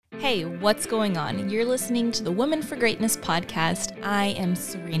Hey, what's going on? You're listening to the Women for Greatness podcast. I am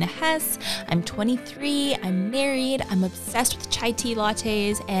Serena Hess. I'm 23. I'm married. I'm obsessed with chai tea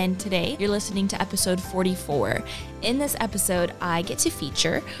lattes. And today you're listening to episode 44. In this episode, I get to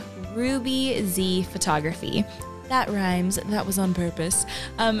feature Ruby Z Photography. That rhymes. That was on purpose.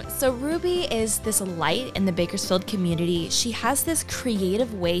 So Ruby is this light in the Bakersfield community. She has this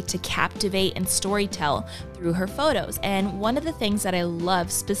creative way to captivate and storytell through her photos. And one of the things that I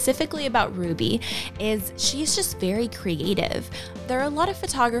love specifically about Ruby is she's just very creative. There are a lot of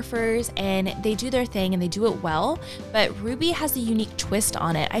photographers and they do their thing and they do it well, but Ruby has a unique twist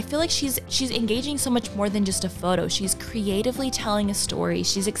on it. I feel like she's engaging so much more than just a photo. She's creatively telling a story.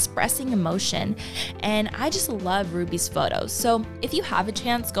 She's expressing emotion. And I just love Ruby's photos. So if you have a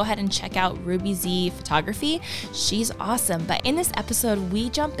chance, go ahead and check out Ruby Z Photography. She's awesome. But in this episode,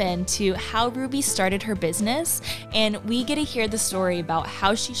 we jump into how Ruby started her business, and we get to hear the story about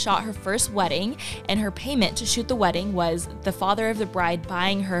how she shot her first wedding, and her payment to shoot the wedding was the father of the bride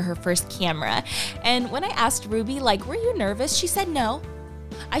buying her first camera. And when I asked Ruby, were you nervous? She said no.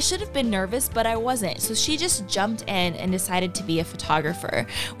 I should have been nervous, but I wasn't. So she just jumped in and decided to be a photographer.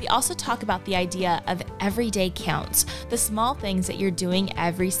 We also talk about the idea of every day counts. The small things that you're doing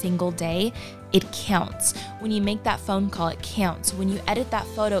every single day, it counts. When you make that phone call, it counts. When you edit that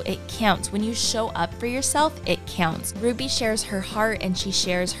photo, it counts. When you show up for yourself, it counts. Ruby shares her heart and she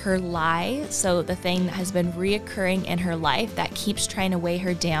shares her lie, so the thing that has been reoccurring in her life that keeps trying to weigh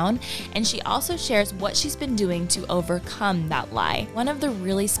her down. And she also shares what she's been doing to overcome that lie. One of the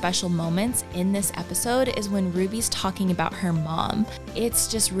really special moments in this episode is when Ruby's talking about her mom. It's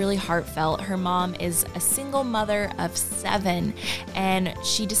just really heartfelt. Her mom is a single mother of 7, and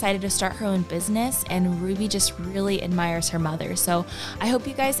she decided to start her own business, and Ruby just really admires her mother. So I hope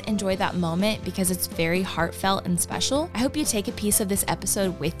you guys enjoy that moment because it's very heartfelt and special. I hope you take a piece of this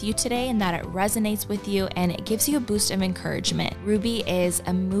episode with you today and that it resonates with you and it gives you a boost of encouragement. Ruby is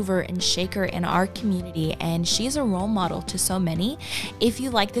a mover and shaker in our community, and she's a role model to so many. If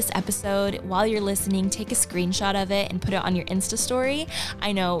you like this episode, while you're listening, take a screenshot of it and put it on your Insta story.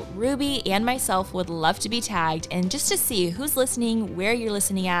 I know Ruby and myself would love to be tagged and just to see who's listening, where you're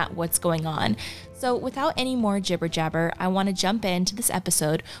listening at, what's going on. So without any more jibber jabber, I want to jump into this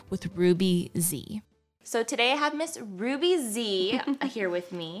episode with Ruby Z. So today I have Miss Ruby Z here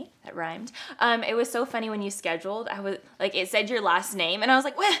with me. That rhymed. It was so funny when you scheduled. I was like, it said your last name, and I was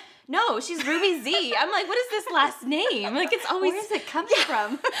like, what? No, she's Ruby Z. I'm like, what is this last name? Like, it's always. Where is it coming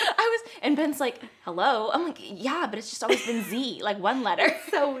from? And Ben's like, hello. I'm like, yeah, but it's just always been Z, like one letter. It's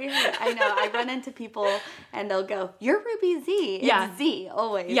so weird. I know. I run into people and they'll go, "You're Ruby Z." It's Z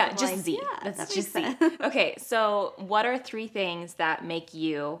always. Yeah, I'm just like, Z. Yeah, That's just Z. Okay, so what are 3 things that make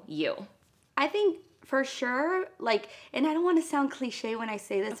you you? I think for sure, and I don't want to sound cliche when I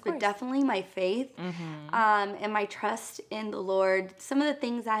say this, but definitely my faith, and my trust in the Lord. Some of the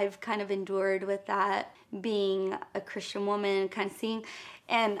things I've kind of endured with that, being a Christian woman, kind of seeing,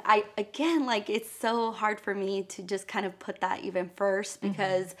 and it's so hard for me to just kind of put that even first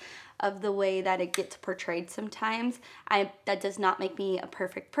because of the way that it gets portrayed sometimes. That does not make me a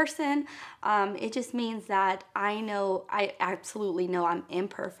perfect person. It just means that I absolutely know I'm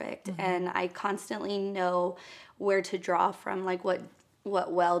imperfect, and I constantly know where to draw from,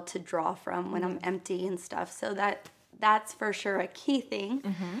 what well to draw from when I'm empty and stuff. So that's for sure a key thing.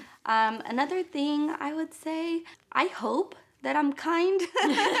 Another thing I would say, I hope that I'm kind.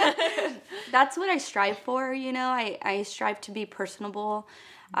 That's what I strive for, I strive to be personable.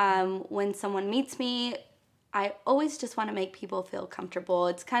 When someone meets me, I always just want to make people feel comfortable.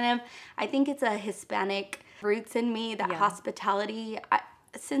 It's kind of, I think it's a Hispanic roots in me, that hospitality.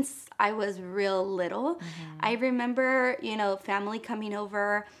 Since I was real little, I remember, family coming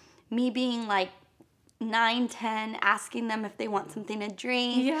over, me being 9, 10, asking them if they want something to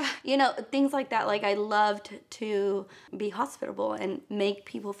drink. Things like that. I loved to be hospitable and make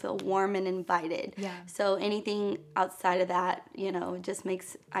people feel warm and invited. So anything outside of that, it just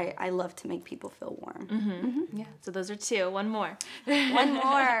makes, I love to make people feel warm. Yeah, so those are 2. One more. One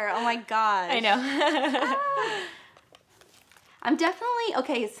more. Oh my gosh. I know. I'm definitely,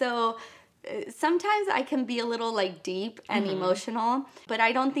 okay, so sometimes I can be a little deep and emotional, but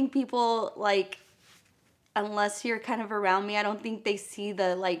I don't think people unless you're kind of around me, I don't think they see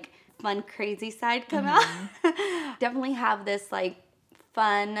the fun, crazy side come out. Definitely have this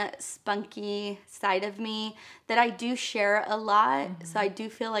fun, spunky side of me that I do share a lot. So I do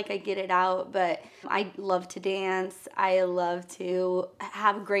feel like I get it out, but I love to dance. I love to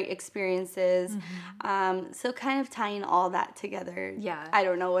have great experiences. So kind of tying all that together. Yeah. I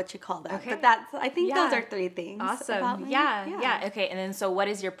don't know what you call that, but I think those are 3 things. Awesome. Yeah. Okay. And then, so what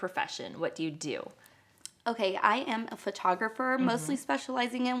is your profession? What do you do? Okay, I am a photographer, mostly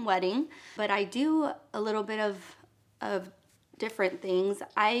specializing in wedding, but I do a little bit of different things.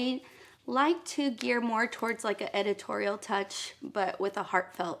 I like to gear more towards like an editorial touch, but with a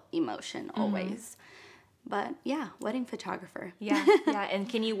heartfelt emotion always. But yeah, wedding photographer. Yeah. And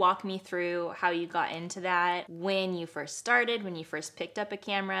can you walk me through how you got into that, when you first started, when you first picked up a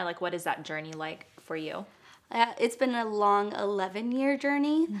camera? Like, what is that journey like for you? It's been a long 11-year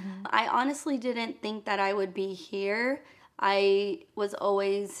journey. I honestly didn't think that I would be here. I was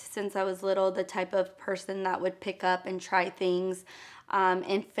always, since I was little, the type of person that would pick up and try things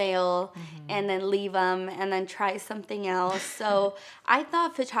and fail and then leave them and then try something else. So I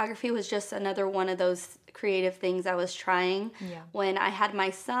thought photography was just another one of those creative things I was trying. Yeah. When I had my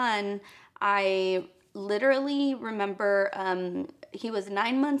son, I literally remember he was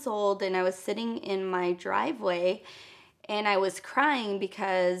 9 months old and I was sitting in my driveway and I was crying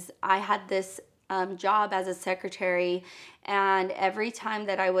because I had this job as a secretary, and every time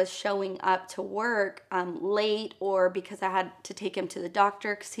that I was showing up to work late, or because I had to take him to the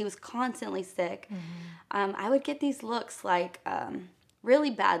doctor because he was constantly sick, I would get these looks, like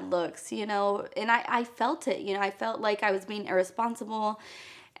really bad looks, and I felt it. I felt like I was being irresponsible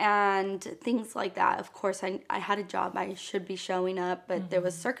and things like that. Of course, I had a job, I should be showing up, but there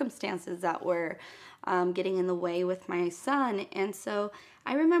was circumstances that were getting in the way with my son. And so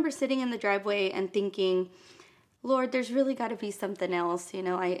I remember sitting in the driveway and thinking, Lord, there's really got to be something else.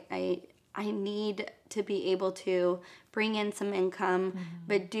 I need to be able to bring in some income,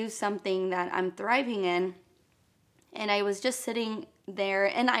 but do something that I'm thriving in. And I was just sitting there,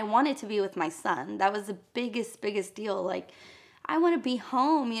 and I wanted to be with my son. That was the biggest deal. Like, I want to be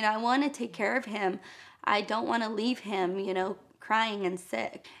home, I want to take care of him. I don't want to leave him, crying and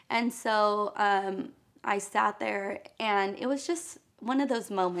sick. And so I sat there, and it was just one of those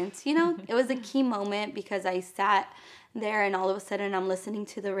moments, it was a key moment because I sat there and all of a sudden I'm listening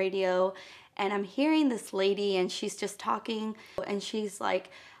to the radio and I'm hearing this lady, and she's just talking, and she's like,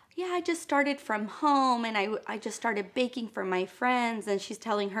 yeah, I just started from home, and I just started baking for my friends, and she's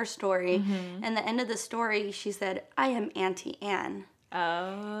telling her story. And the end of the story, she said, I am Auntie Anne.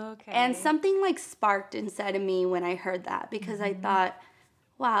 Oh, okay. And something like sparked inside of me when I heard that, because I thought,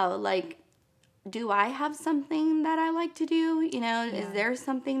 wow, like, do I have something that I like to do? Is there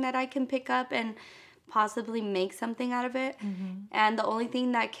something that I can pick up and possibly make something out of it? And the only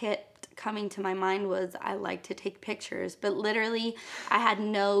thing that kept coming to my mind was I like to take pictures, but literally I had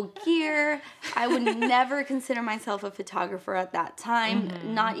no gear. I would never consider myself a photographer at that time,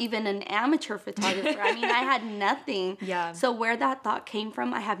 not even an amateur photographer. I mean, I had nothing. Yeah. So where that thought came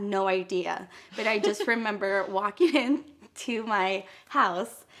from, I have no idea. But I just remember walking into my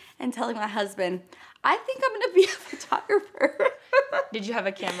house and telling my husband, I think I'm going to be a photographer. Did you have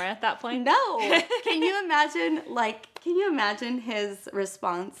a camera at that point? No. Can you imagine his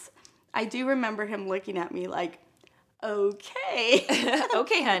response? I do remember him looking at me like, okay.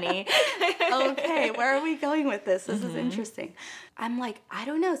 Okay, honey. Okay, where are we going with this? This is interesting. I'm like, I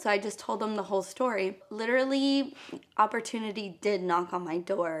don't know. So I just told him the whole story. Literally, opportunity did knock on my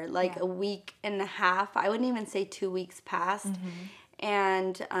door. Like a week and a half. I wouldn't even say 2 weeks passed.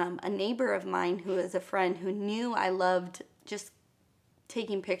 And a neighbor of mine who is a friend who knew I loved just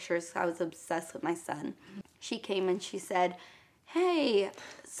taking pictures. I was obsessed with my son. She came and she said, hey,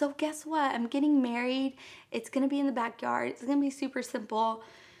 so guess what? I'm getting married. It's going to be in the backyard. It's going to be super simple.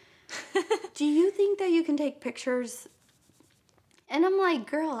 Do you think that you can take pictures? And I'm like,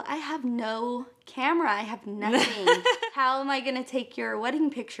 girl, I have no camera. I have nothing. How am I going to take your wedding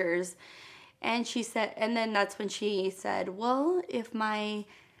pictures? And she said, and then that's when she said, well, if my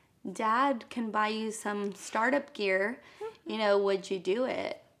dad can buy you some startup gear, would you do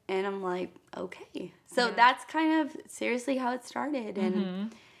it? And I'm like, okay. So that's kind of seriously how it started.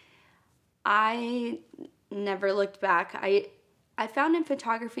 And I never looked back. I found in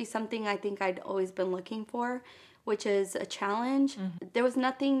photography something I think I'd always been looking for, which is a challenge. There was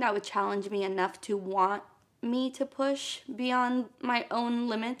nothing that would challenge me enough to want me to push beyond my own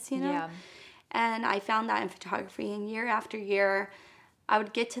limits, Yeah. And I found that in photography, and year after year, I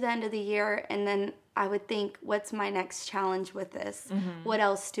would get to the end of the year, and then I would think, what's my next challenge with this? What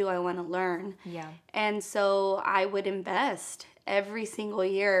else do I want to learn? Yeah. And so I would invest every single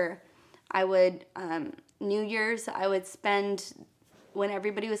year. I would, New Year's, I would spend when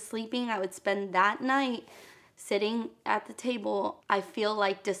everybody was sleeping, I would spend that night sitting at the table. I feel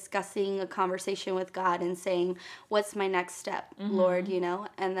like discussing a conversation with God and saying, what's my next step, Lord,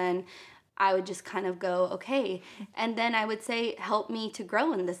 And then I would just kind of go, okay. And then I would say, help me to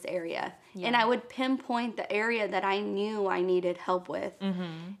grow in this area. Yeah. And I would pinpoint the area that I knew I needed help with.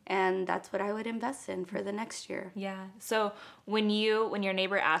 And that's what I would invest in for the next year. Yeah. So when your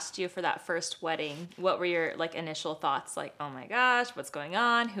neighbor asked you for that first wedding, what were your initial thoughts? Like, oh my gosh, what's going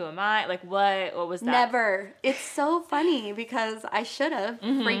on? Who am I? Like, what was that? Never. It's so funny because I should have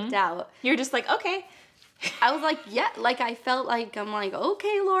freaked out. You're just like, okay. I was like, yeah, I felt like, I'm like,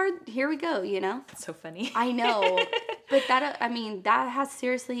 okay, Lord, here we go, That's so funny. I know. But that has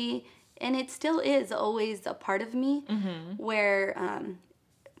seriously, and it still is always a part of me where,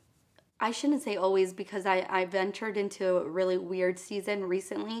 I shouldn't say always, because I ventured into a really weird season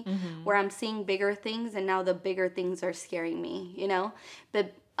recently where I'm seeing bigger things, and now the bigger things are scaring me,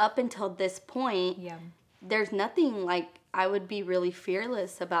 But up until this point, there's nothing I would be really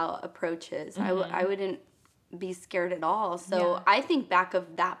fearless about approaches. I wouldn't be scared at all. So I think back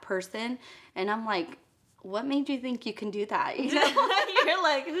of that person and I'm like, what made you think you can do that? You're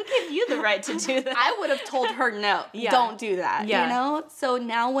like, who gave you the right to do that? I would have told her, no, don't do that, So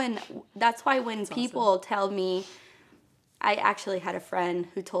now that's why when people tell me, I actually had a friend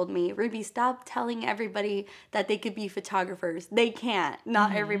who told me, Ruby, stop telling everybody that they could be photographers. They can't.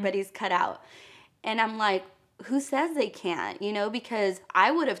 Not everybody's cut out. And I'm like, who says they can't? Because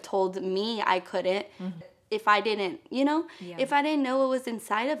I would have told me I couldn't if I didn't, if I didn't know what was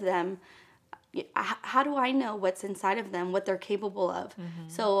inside of them. How do I know what's inside of them, what they're capable of?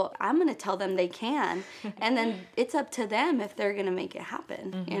 So I'm going to tell them they can, and then it's up to them if they're going to make it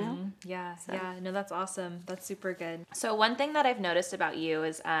happen, Yeah, no, that's awesome. That's super good. So one thing that I've noticed about you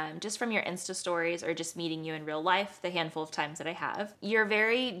is just from your Insta stories or just meeting you in real life, the handful of times that I have, you're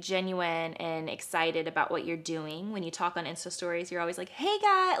very genuine and excited about what you're doing. When you talk on Insta stories, you're always like, hey,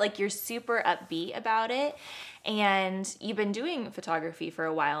 guy, you're super upbeat about it. And you've been doing photography for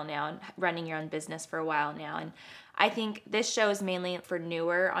a while now and running your own business for a while now. And I think this show is mainly for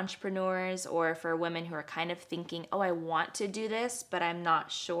newer entrepreneurs or for women who are kind of thinking, oh, I want to do this, but I'm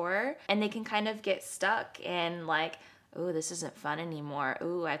not sure. And they can kind of get stuck in oh, this isn't fun anymore.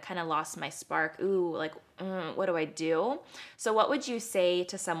 Ooh, I kind of lost my spark. Ooh, what do I do? So what would you say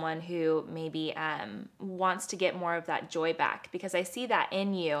to someone who maybe wants to get more of that joy back? Because I see that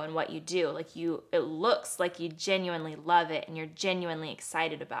in you and what you do. It looks like you genuinely love it and you're genuinely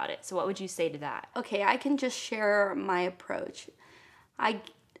excited about it. So what would you say to that? Okay, I can just share my approach. I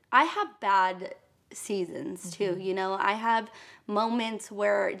have bad seasons too, I have moments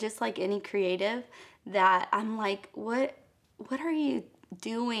where, just like any creative, that I'm like, what are you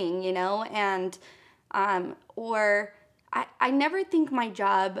doing, and or I never think my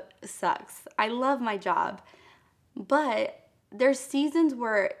job sucks. I love my job, but there's seasons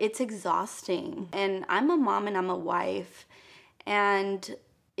where it's exhausting, and I'm a mom and I'm a wife, and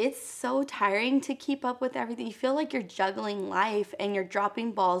it's so tiring to keep up with everything. You feel like you're juggling life and you're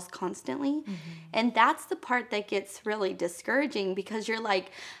dropping balls constantly. And that's the part that gets really discouraging, because you're like,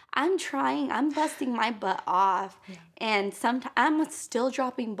 I'm busting my butt off. And sometimes I'm still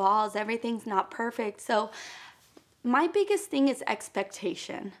dropping balls. Everything's not perfect. So my biggest thing is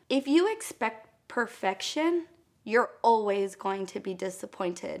expectation. If you expect perfection, you're always going to be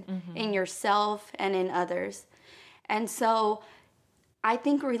disappointed in yourself and in others. And so I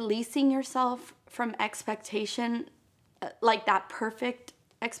think releasing yourself from expectation, that perfect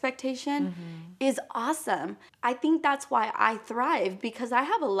expectation, is awesome. I think that's why I thrive, because I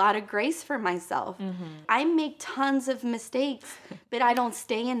have a lot of grace for myself. I make tons of mistakes, but I don't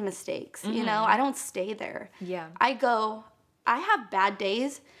stay in mistakes. I don't stay there. Yeah. I have bad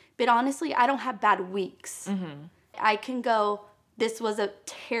days, but honestly, I don't have bad weeks. I can go, this was a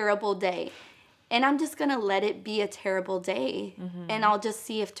terrible day. And I'm just going to let it be a terrible day. And I'll just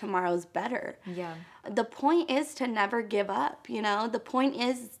see if tomorrow's better. Yeah. The point is to never give up, The point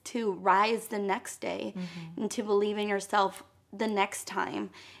is to rise the next day and to believe in yourself the next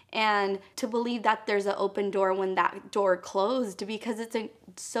time. And to believe that there's an open door when that door closed, because it's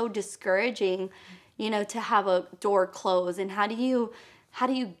so discouraging, to have a door close. And how do you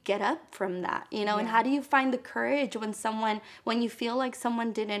get up from that, and how do you find the courage when you feel like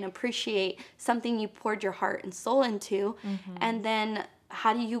someone didn't appreciate something you poured your heart and soul into, and then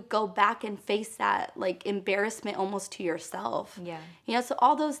how do you go back and face that embarrassment almost to yourself? So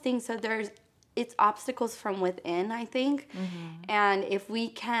all those things. So it's obstacles from within, I think. And if we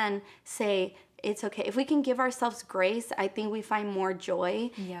can say, it's okay. If we can give ourselves grace, I think we find more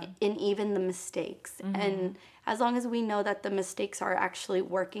joy in even the mistakes. And as long as we know that the mistakes are actually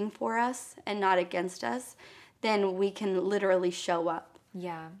working for us and not against us, then we can literally show up.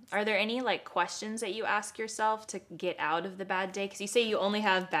 Yeah. Are there any like questions that you ask yourself to get out of the bad day? Because you say you only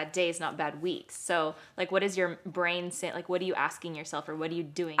have bad days, not bad weeks. So like, what is your brain say? Like, what are you asking yourself, or what are you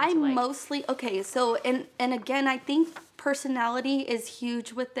doing? Mostly, okay. So, and again, I think personality is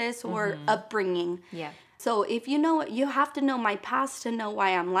huge with this, or upbringing. Yeah. So if you have to know my past to know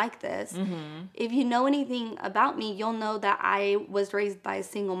why I'm like this. If you know anything about me, you'll know that I was raised by a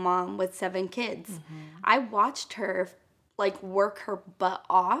single mom with 7 kids. I watched her like work her butt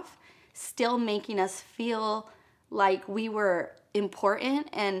off, still making us feel like we were important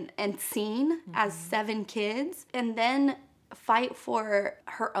and seen as 7 kids, and then fight for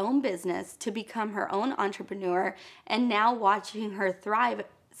her own business to become her own entrepreneur, and now watching her thrive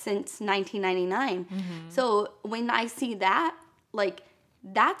since 1999. So when I see that, like,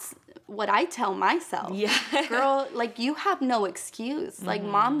 that's what I tell myself. Yeah. Girl, like, you have no excuse. Like,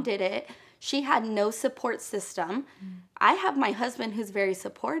 mom did it. She had no support system. I have my husband who's very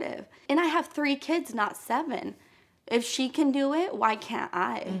supportive. And I have 3 kids, not 7. If she can do it, why can't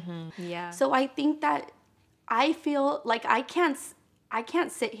I? Yeah. So I think that I feel like I can't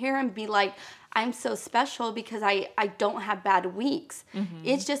sit here and be like, I'm so special because I don't have bad weeks.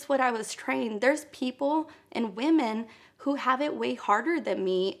 It's just what I was trained. There's people and women who have it way harder than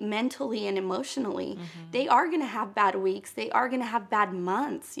me mentally and emotionally. They are going to have bad weeks. They are going to have bad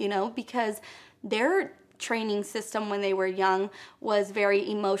months, because their training system when they were young was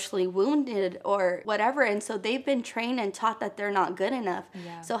very emotionally wounded or whatever. And so they've been trained and taught that they're not good enough.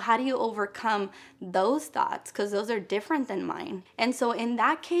 Yeah. So how do you overcome those thoughts? Because those are different than mine. And so in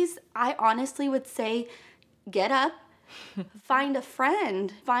that case, I honestly would say, get up, find a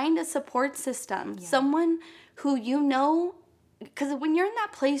friend, find a support system, someone who because when you're in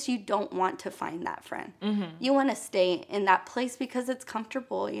that place, you don't want to find that friend. You want to stay in that place because it's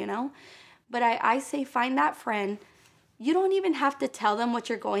comfortable, But I say find that friend. You don't even have to tell them what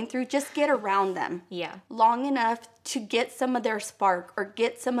you're going through. Just get around them long enough to get some of their spark or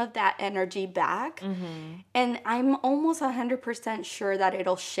get some of that energy back. And I'm almost 100% sure that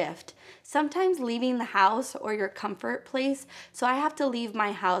it'll shift. Sometimes leaving the house or your comfort place. So I have to leave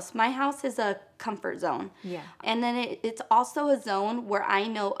my house. My house is a comfort zone. Yeah. And then it's also a zone where I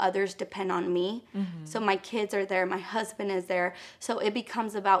know others depend on me. So my kids are there, my husband is there. So it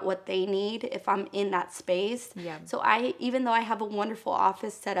becomes about what they need if I'm in that space. Yeah. So even though I have a wonderful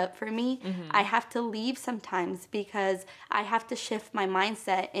office set up for me, I have to leave sometimes because I have to shift my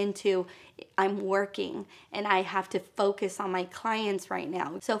mindset into I'm working and I have to focus on my clients right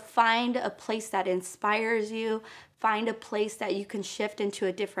now. So find a place that inspires you. Find a place that you can shift into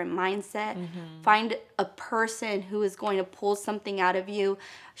a different mindset. Find a person who is going to pull something out of you.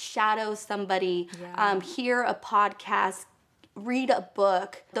 Shadow somebody. Hear a podcast. Read a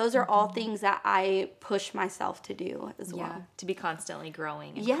book. Those are all things that I push myself to do as well. To be constantly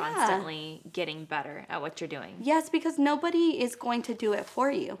growing and constantly getting better at what you're doing. Yes, because nobody is going to do it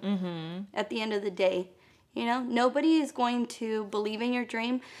for you at the end of the day. Nobody is going to believe in your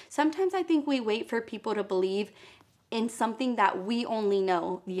dream. Sometimes I think we wait for people to believe in something that we only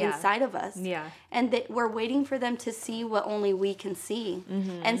know inside of us. Yeah. And that we're waiting for them to see what only we can see.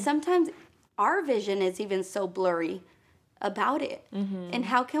 And sometimes our vision is even so blurry about it. And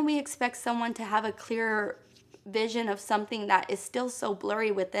how can we expect someone to have a clearer vision of something that is still so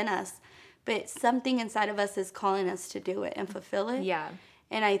blurry within us, but something inside of us is calling us to do it and fulfill it? Yeah.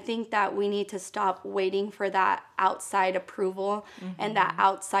 And I think that we need to stop waiting for that outside approval and that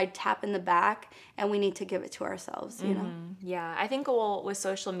outside tap in the back, and we need to give it to ourselves, Yeah, I think with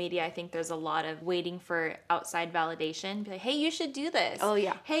social media, I think there's a lot of waiting for outside validation. Be like, hey, you should do this. Oh,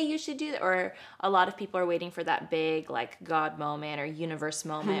 yeah. Hey, you should do that. Or a lot of people are waiting for that big, like, God moment or universe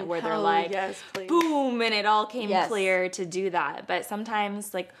moment where they're like, yes, please. Boom, and it all came clear to do that. But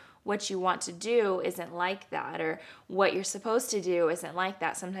sometimes, like, what you want to do isn't like that, or what you're supposed to do isn't like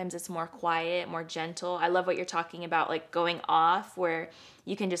that. Sometimes it's more quiet, more gentle. I love what you're talking about, like going off, where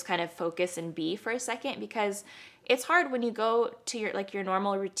you can just kind of focus and be for a second, because it's hard when you go to your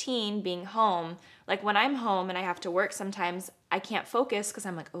normal routine being home. Like when I'm home and I have to work, sometimes I can't focus because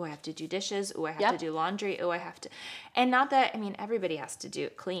I'm like, oh, I have to do dishes. Oh, I have to do laundry. Oh, I have to. And not that, everybody has to do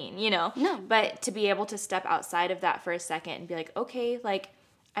it clean, No. But to be able to step outside of that for a second and be like, okay, like,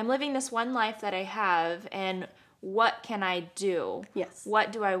 I'm living this one life that I have, and what can I do? Yes.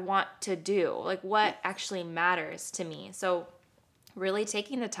 What do I want to do? Like, what actually matters to me? So really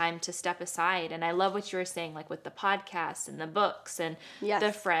taking the time to step aside. And I love what you were saying, like with the podcasts and the books and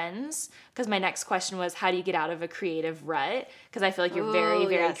the friends, because my next question was, how do you get out of a creative rut? Because I feel like you're very,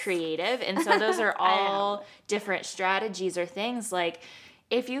 very creative. And so those are all different strategies or things. Like,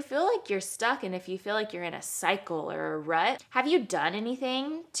 if you feel like you're stuck and if you feel like you're in a cycle or a rut, have you done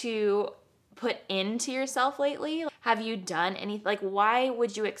anything to put into yourself lately? Have you done anything? Like, why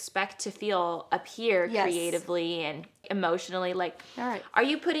would you expect to feel up here creatively and emotionally? Like, are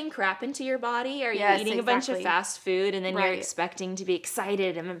you putting crap into your body? Are you eating a bunch of fast food and then you're expecting to be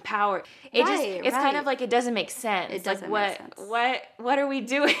excited and empowered? It's kind of like, it doesn't make sense. It doesn't make sense. What are we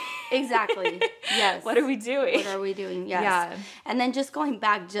doing? Exactly. Yes. What are we doing? What are we doing? Yes. Yeah. And then just going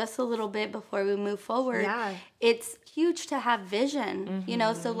back just a little bit before we move forward. Yeah. It's huge to have vision, you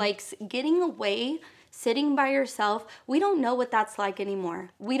know, so like getting away, sitting by yourself, we don't know what that's like anymore.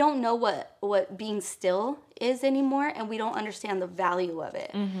 We don't know what being still is anymore, and we don't understand the value of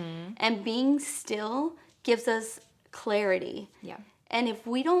it. And being still gives us clarity. Yeah. And if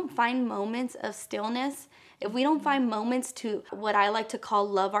we don't find moments of stillness, if we don't find moments to what I like to call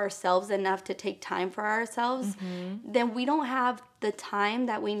love ourselves enough to take time for ourselves, then we don't have the time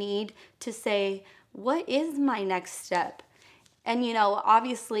that we need to say, what is my next step? And, you know,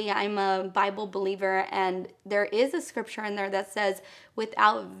 obviously I'm a Bible believer, and there is a scripture in there that says,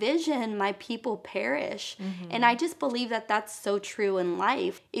 without vision, my people perish. And I just believe that that's so true in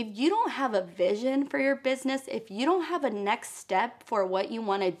life. If you don't have a vision for your business, if you don't have a next step for what you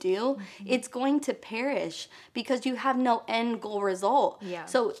want to do, it's going to perish because you have no end goal result. Yeah.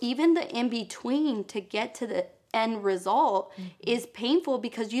 So even the in-between to get to the end result is painful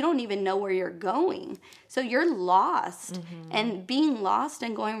because you don't even know where you're going. So you're lost. And being lost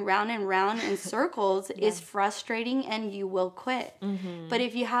and going round and round in circles is frustrating, and you will quit. But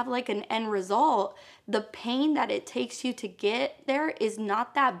if you have like an end result, the pain that it takes you to get there is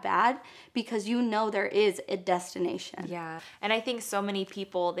not that bad because you know there is a destination. Yeah. And I think so many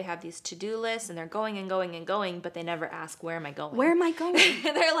people, they have these to-do lists and they're going and going and going, but they never ask, where am I going? Where am I going?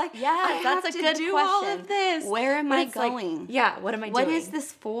 They're like, I that's have a to good do question. all of this. Where am I going? Like, what am I doing? What is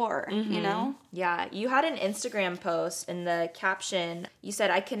this for? You know? Yeah. You had an Instagram post in the caption. You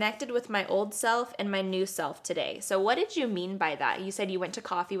said, I connected with my old self and my new self today. So what did you mean by that? You said you went to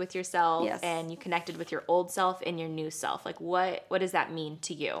coffee with yourself and you connected with your old self and your new self. Like, what does that mean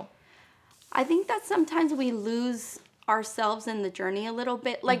to you? I think that sometimes we lose ourselves in the journey a little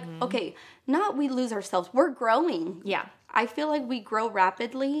bit. Like, okay, not we lose ourselves. We're growing. Yeah. I feel like we grow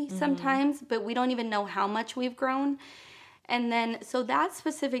rapidly sometimes, but we don't even know how much we've grown. And then, so that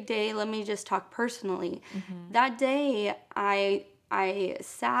specific day, let me just talk personally. That day, I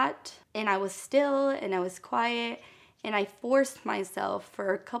sat and I was still and I was quiet, and I forced myself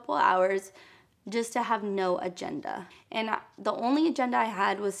for a couple hours just to have no agenda. And the only agenda I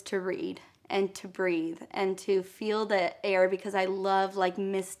had was to read and to breathe and to feel the air, because I love like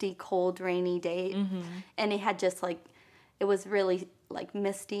misty, cold, rainy day. And it had just like, it was really like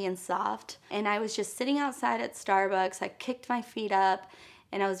misty and soft. And I was just sitting outside at Starbucks. I kicked my feet up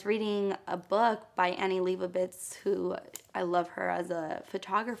and I was reading a book by Annie Leibovitz, who I love her as a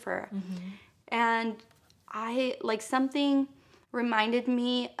photographer. And I, like, something reminded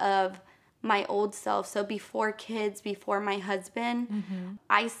me of my old self. So before kids, before my husband,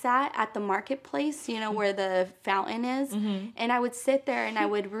 I sat at the marketplace, you know, where the fountain is, and I would sit there and I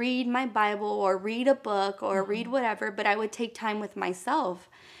would read my Bible or read a book or read whatever, but I would take time with myself.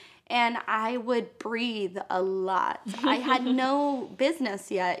 And I would breathe a lot. I had no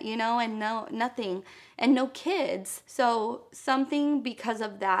business yet, you know, and nothing, and no kids. So something because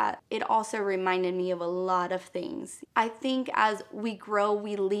of that, it also reminded me of a lot of things. I think as we grow,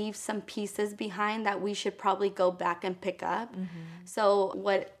 we leave some pieces behind that we should probably go back and pick up. So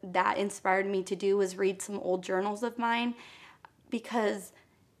what that inspired me to do was read some old journals of mine, because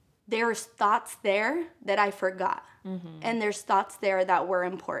there's thoughts there that I forgot. And there's thoughts there that were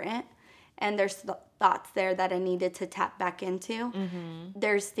important. And there's thoughts there that I needed to tap back into.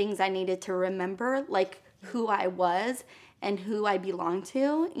 There's things I needed to remember, like who I was and who I belong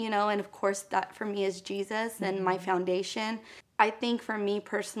to, you know. And of course, that for me is Jesus and my foundation. I think for me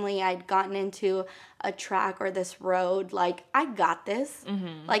personally, I'd gotten into a track or this road, like, I got this.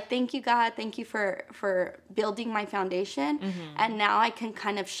 Like, thank you, God. Thank you for building my foundation. And now I can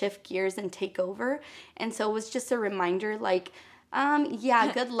kind of shift gears and take over. And so it was just a reminder, like,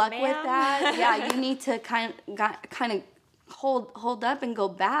 good luck with that. Yeah, you need to kind of hold up and go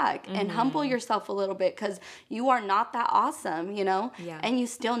back and humble yourself a little bit, because you are not that awesome, you know, and you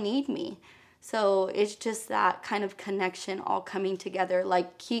still need me. So it's just that kind of connection all coming together,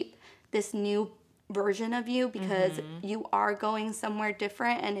 like, keep this new version of you, because you are going somewhere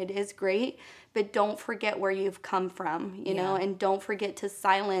different and it is great, but don't forget where you've come from, you know, and don't forget to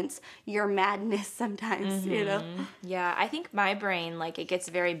silence your madness sometimes, you know? Yeah, I think my brain, like, it gets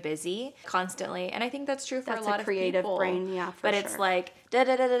very busy constantly, and I think that's true for a lot of creative people. brain, yeah, but sure. It's like da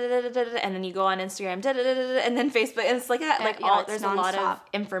da da da da da da, and then you go on Instagram da da da da, and then Facebook, and it's like that. Like there's nonstop. A lot of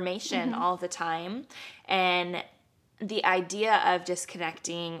information all the time, and the idea of just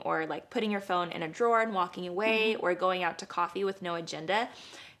connecting or like putting your phone in a drawer and walking away or going out to coffee with no agenda,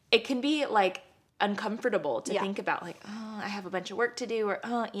 it can be like uncomfortable to think about, like, oh, I have a bunch of work to do,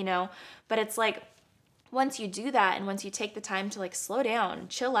 or you know, but it's like once you do that and once you take the time to like slow down,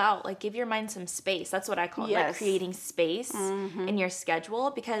 chill out, like give your mind some space. That's what I call it, like creating space in your schedule,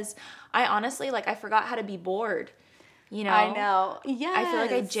 because I honestly, like, I forgot how to be bored. You know, I know. Yes. I feel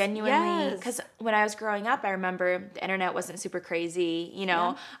like I genuinely, because when I was growing up, I remember the internet wasn't super crazy. You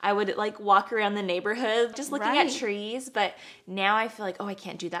know, I would like walk around the neighborhood just looking at trees. But now I feel like, oh, I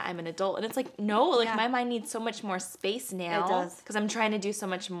can't do that. I'm an adult. And it's like, no, like my mind needs so much more space now. It does. Because I'm trying to do so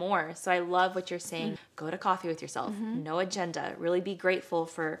much more. So I love what you're saying. Go to coffee with yourself. No agenda. Really be grateful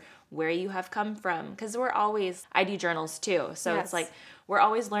for where you have come from. Because I do journals too. So it's like, we're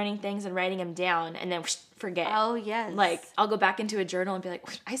always learning things and writing them down and then forget. Oh, yes. Like, I'll go back into a journal and be like,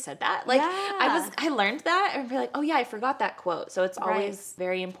 I said that? Like, I learned that, and be like, oh yeah, I forgot that quote. So it's always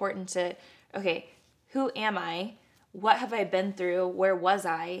very important to, okay, who am I? What have I been through? Where was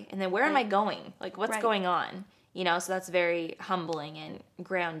I? And then where am I going? Like, what's going on? You know, so that's very humbling and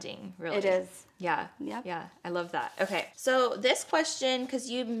grounding, really. It is. Yeah. Yep. Yeah. I love that. Okay. So this question, because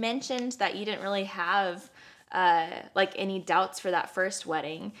you mentioned that you didn't really have like any doubts for that first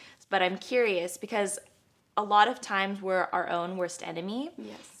wedding, but I'm curious because a lot of times we're our own worst enemy.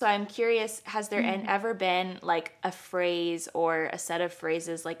 Yes. So I'm curious, has there ever been like a phrase or a set of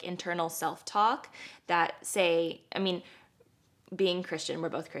phrases, like internal self-talk that say, I mean, being Christian, we're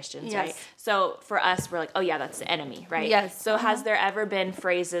both Christians, right? So for us, we're like, oh yeah, that's the enemy, right? Yes. So has there ever been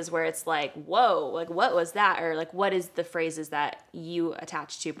phrases where it's like, whoa, like what was that? Or like, what is the phrases that you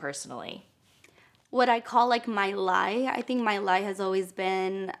attach to personally? What I call like my lie. I think my lie has always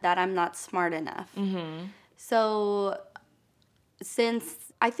been that I'm not smart enough. So since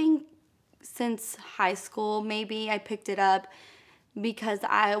high school, maybe I picked it up because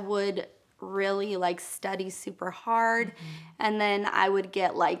I would really like study super hard, and then I would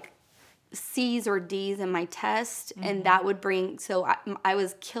get like C's or D's in my test, and that would bring, so I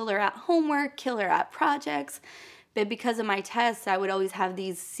was killer at homework, killer at projects. But because of my tests, I would always have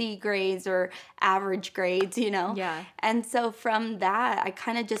these C grades or average grades, you know? Yeah. And so from that, I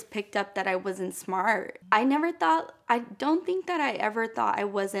kind of just picked up that I wasn't smart. I don't think that I ever thought I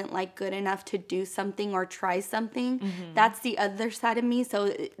wasn't like good enough to do something or try something. That's the other side of me.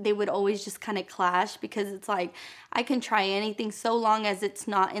 So they would always just kind of clash, because it's like, I can try anything so long as it's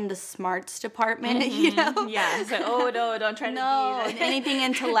not in the smarts department, you know? Yeah. So, oh no, don't try to be that. Anything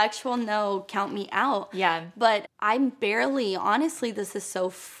intellectual, no, count me out. Yeah. But I'm barely, honestly, this is so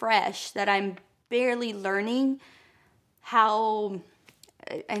fresh that I'm barely learning how,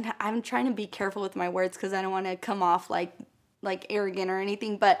 and I'm trying to be careful with my words because I don't want to come off like arrogant or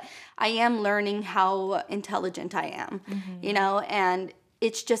anything, but I am learning how intelligent I am, you know, and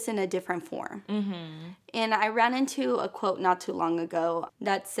it's just in a different form. And I ran into a quote not too long ago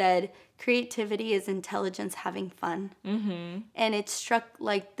that said, creativity is intelligence having fun. And it struck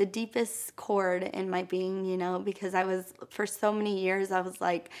like the deepest chord in my being, you know, because for so many years, I was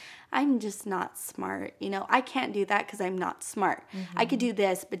like, I'm just not smart. You know, I can't do that because I'm not smart. I could do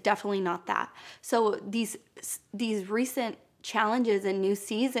this, but definitely not that. So these recent challenges and new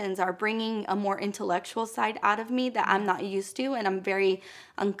seasons are bringing a more intellectual side out of me that I'm not used to and I'm very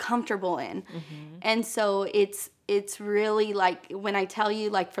uncomfortable in. And so it's really like, when I tell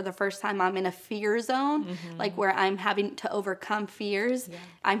you, like, for the first time I'm in a fear zone, like where I'm having to overcome fears,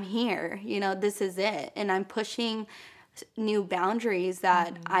 I'm here, you know, this is it. And I'm pushing new boundaries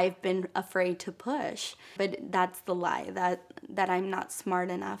that I've been afraid to push. But that's the lie, that I'm not smart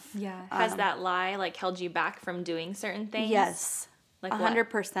enough. Yeah. Has that lie like held you back from doing certain things? Yes. Like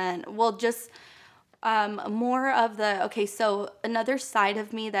 100%. Well, just more of the, okay, so another side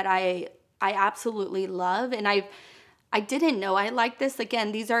of me that I absolutely love, and I didn't know I liked this.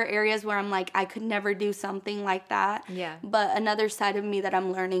 Again, these are areas where I'm like, I could never do something like that. Yeah. But another side of me that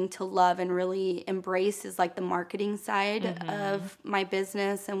I'm learning to love and really embrace is like the marketing side of my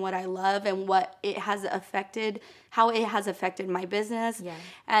business and what I love and what it has affected, how it has affected my business. Yeah.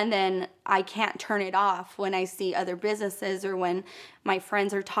 And then I can't turn it off when I see other businesses or when my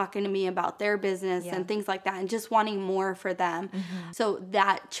friends are talking to me about their business and things like that, and just wanting more for them. So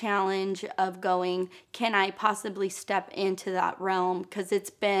that challenge of going, can I possibly step into that realm? Because it's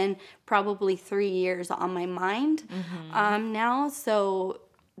been probably 3 years on my mind now. So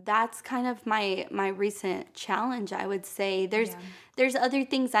that's kind of my recent challenge, I would say. There's other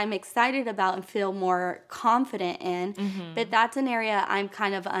things I'm excited about and feel more confident in, but that's an area I'm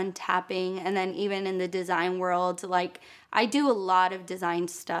kind of untapping. And then even in the design world, like I do a lot of design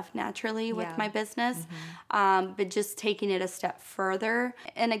stuff naturally with my business, but just taking it a step further.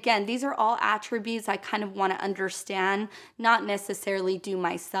 And again, these are all attributes I kind of want to understand, not necessarily do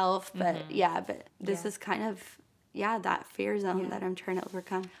myself, but but this is kind of that fear zone that I'm trying to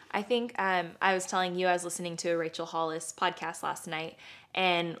overcome. I think I was telling you, I was listening to a Rachel Hollis podcast last night,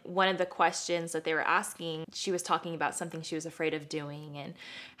 and one of the questions that they were asking, she was talking about something she was afraid of doing and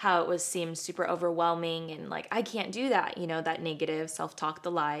how it seemed super overwhelming and like, I can't do that, that negative self-talk,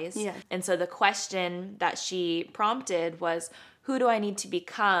 the lies. Yeah. And so the question that she prompted was, who do I need to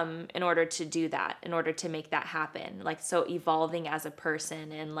become in order to do that, in order to make that happen? Like, so evolving as a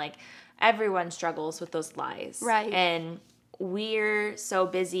person, and like, everyone struggles with those lies. Right. And we're so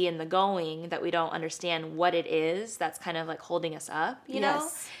busy in the going that we don't understand what it is that's kind of like holding us up, you know?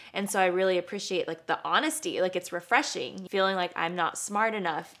 And so I really appreciate like the honesty. Like, it's refreshing. Feeling like I'm not smart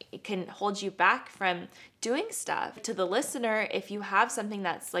enough, it can hold you back from doing stuff. To the listener, if you have something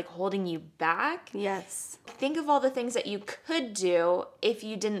that's like holding you back, think of all the things that you could do if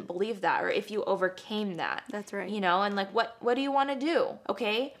you didn't believe that, or if you overcame that. That's right. And like, what do you want to do?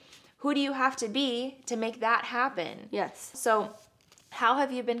 Okay. Who do you have to be to make that happen? Yes. So how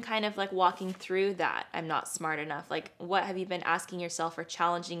have you been kind of like walking through that? I'm not smart enough. Like, what have you been asking yourself or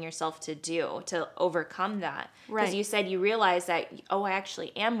challenging yourself to do to overcome that? Right. Because you said you realized that, I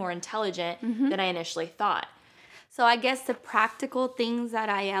actually am more intelligent than I initially thought. So I guess the practical things that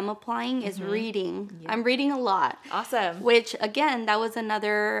I am applying is reading. Yeah. I'm reading a lot. Awesome. Which, again, that was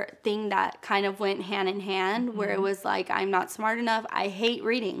another thing that kind of went hand in hand, where it was like, I'm not smart enough. I hate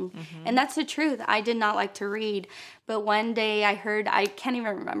reading. And that's the truth. I did not like to read. But one day I heard, I can't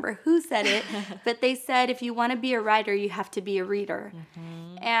even remember who said it, but they said, if you want to be a writer, you have to be a reader.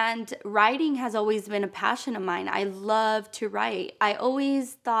 And writing has always been a passion of mine. I love to write. I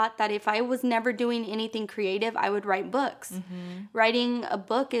always thought that if I was never doing anything creative, I would write books. Writing a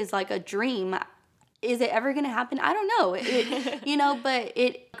book is like a dream. Is it ever going to happen? I don't know. But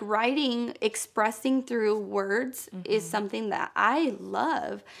writing, expressing through words is something that I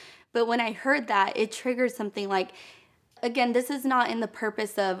love. But when I heard that, it triggered something like, again, this is not in the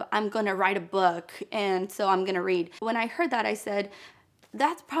purpose of I'm going to write a book and so I'm going to read. When I heard that, I said,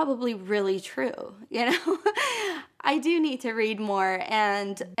 that's probably really true. I do need to read more.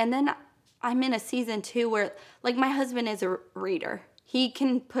 And then I'm in a season too where, like, my husband is a reader. He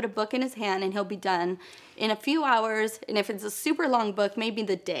can put a book in his hand and he'll be done in a few hours. And if it's a super long book, maybe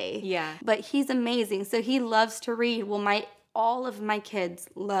the day. Yeah. But he's amazing. So he loves to read. Well, all of my kids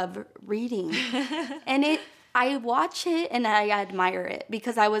love reading. And I watch it and I admire it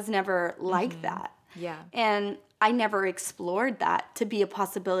because I was never like that. Yeah. And I never explored that to be a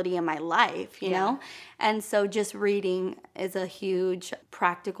possibility in my life, you know? And so just reading is a huge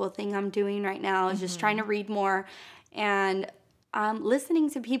practical thing I'm doing right now, is just trying to read more and listening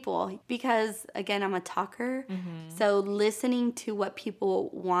to people, because, again, I'm a talker. So listening to what people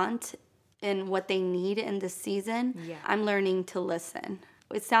want and what they need in this season, I'm learning to listen.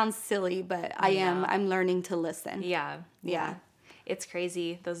 It sounds silly, but I'm learning to listen. Yeah. It's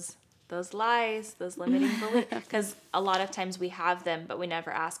crazy. Those lies, those limiting beliefs, because a lot of times we have them, but we never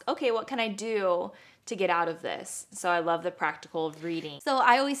ask, okay, what can I do to get out of this? So I love the practical of reading. So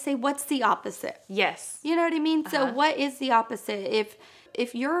I always say, what's the opposite? Yes. You know what I mean? So what is the opposite?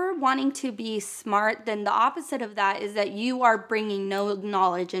 If you're wanting to be smart, then the opposite of that is that you are bringing no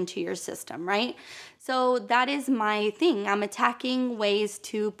knowledge into your system, right? So that is my thing. I'm attacking ways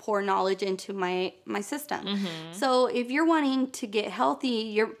to pour knowledge into my system. So if you're wanting to get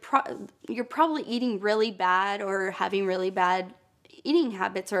healthy, you're probably eating really bad or having really bad eating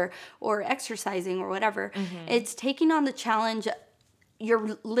habits or exercising or whatever. It's taking on the challenge.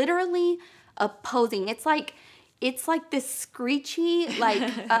 You're literally opposing. It's like it's like this screechy,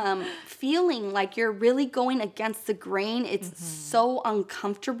 like, feeling like you're really going against the grain. It's so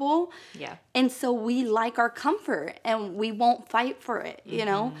uncomfortable. Yeah. And so we like our comfort and we won't fight for it, you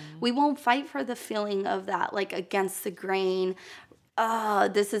know? We won't fight for the feeling of that, like, against the grain.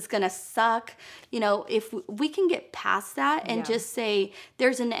 This is going to suck. You know, if we can get past that and just say,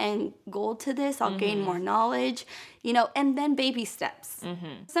 there's an end goal to this, I'll gain more knowledge, you know, and then baby steps.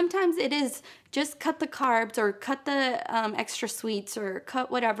 Sometimes it is just cut the carbs or cut the extra sweets or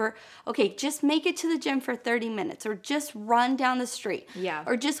cut whatever. Okay, just make it to the gym for 30 minutes or just run down the street. Yeah.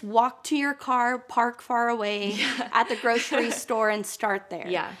 Or just walk to your car, park far away at the grocery store and start there.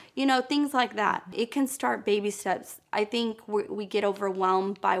 Yeah. You know, things like that. It can start baby steps. I think we get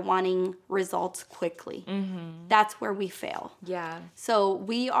overwhelmed by wanting results quickly. That's where we fail. Yeah. So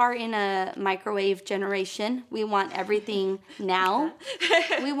we are in a microwave generation. We want everything now.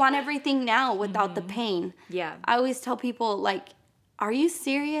 We want everything now without the pain. Yeah. I always tell people, like, are you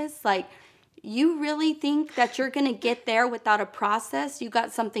serious? Like, you really think that you're going to get there without a process? You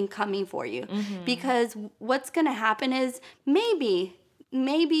got something coming for you. Because what's going to happen is maybe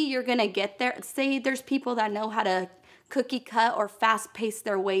you're going to get there. Say there's people that know how to cookie cut or fast pace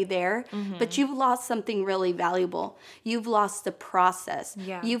their way there, but you've lost something really valuable. You've lost the process.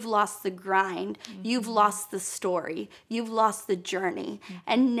 Yeah. You've lost the grind. You've lost the story. You've lost the journey.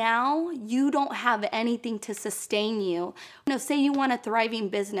 And now you don't have anything to sustain you. You know, say you want a thriving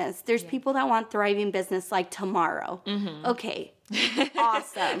business. There's people that want thriving business like tomorrow. Okay.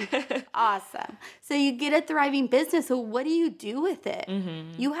 Awesome. So you get a thriving business. So what do you do with it?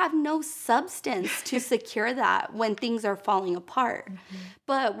 You have no substance to secure that when things are falling apart.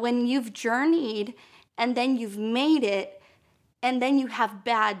 But when you've journeyed and then you've made it and then you have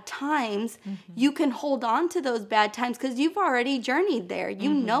bad times, you can hold on to those bad times because you've already journeyed there.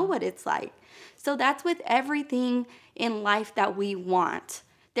 You know what it's like. So that's with everything in life that we want.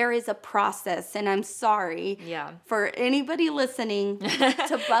 There is a process, and I'm sorry for anybody listening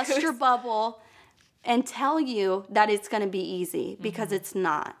to bust your bubble and tell you that it's going to be easy because it's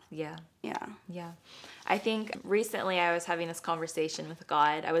not. Yeah. Yeah. I think recently I was having this conversation with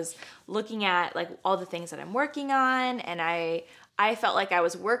God. I was looking at like all the things that I'm working on, and I felt like I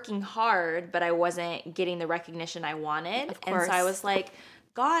was working hard, but I wasn't getting the recognition I wanted. Of course. And so I was like,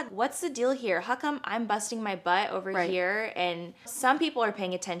 God, what's the deal here? How come I'm busting my butt over here and some people are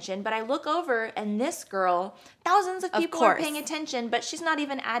paying attention, but I look over and this girl, thousands of people are paying attention, but she's not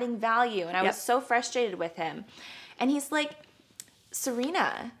even adding value. And I was so frustrated with him. And he's like,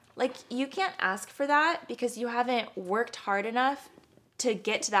 Serena, like, you can't ask for that because you haven't worked hard enough to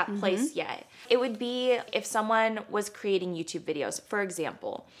get to that place yet. It would be if someone was creating YouTube videos, for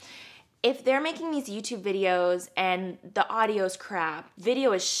example. If they're making these YouTube videos and the audio's crap,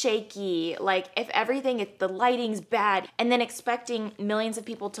 video is shaky, like if the lighting's bad, and then expecting millions of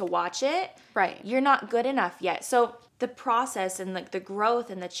people to watch it, you're not good enough yet. So the process and like the growth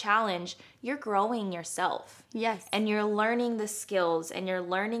and the challenge, you're growing yourself. Yes. And you're learning the skills and you're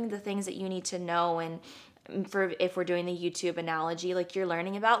learning the things that you need to know. And if we're doing the YouTube analogy, like you're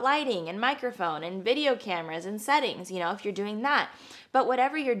learning about lighting and microphone and video cameras and settings, you know, if you're doing that. But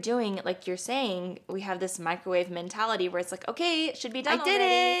whatever you're doing, like you're saying, we have this microwave mentality where it's like, okay, it should be done already. I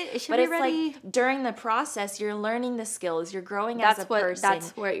did it. It should be ready. But it's like during the process, you're learning the skills. You're growing as a person. That's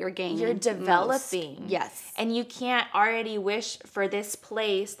where you're gaining. You're developing. Most. Yes. And you can't already wish for this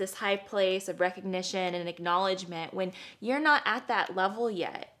place, this high place of recognition and acknowledgement when you're not at that level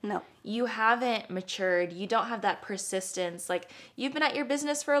yet. No. You haven't matured. You don't have that persistence. Like, you've been at your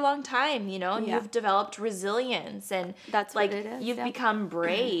business for a long time, you know, and you've developed resilience. And that's like, what it is. You've become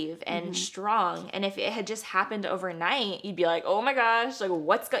brave and strong. And if it had just happened overnight, you'd be like, oh my gosh, like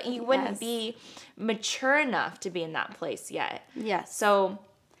you wouldn't be mature enough to be in that place yet. Yes. So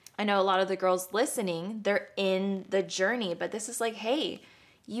I know a lot of the girls listening, they're in the journey, but this is like, hey,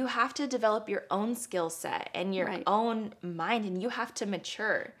 you have to develop your own skill set and your own mind, and you have to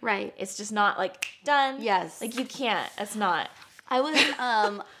mature. Right. It's just not like done. Yes. Like you can't. It's not. I was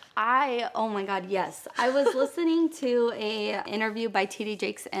oh my God, yes. I was listening to a interview by TD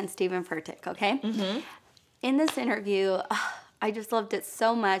Jakes and Stephen Furtick, okay? Mm-hmm. In this interview, I just loved it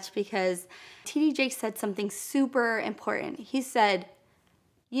so much because TD Jakes said something super important. He said,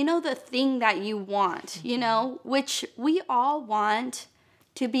 you know, the thing that you want, you know, which we all want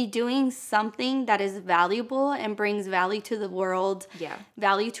to be doing something that is valuable and brings value to the world,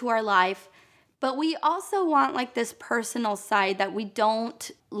 value to our life. But we also want like this personal side that we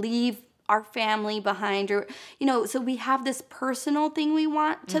don't leave our family behind, or, so we have this personal thing we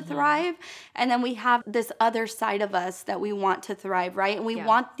want to thrive. And then we have this other side of us that we want to thrive, right? And we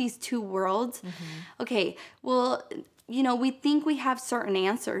want these two worlds. Okay, well, we think we have certain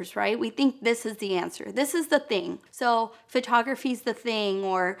answers, right? We think this is the answer. This is the thing. So photography is the thing,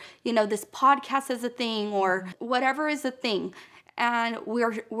 or, this podcast is a thing, or whatever is a thing. And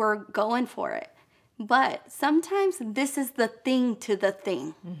we're going for it. But sometimes this is the thing to the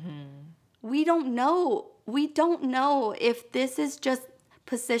thing. We don't know. We don't know if this is just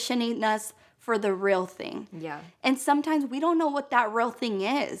positioning us for the real thing. Yeah. And sometimes we don't know what that real thing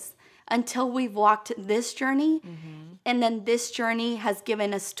is until we've walked this journey. And then this journey has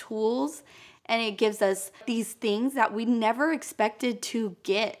given us tools, and it gives us these things that we never expected to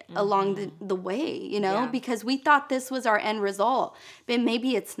get along the way, because we thought this was our end result, but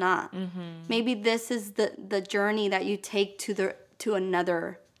maybe it's not. Maybe this is the journey that you take to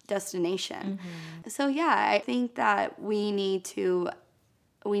another destination. So yeah, I think that we need to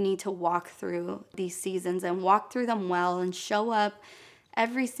walk through these seasons and walk through them well and show up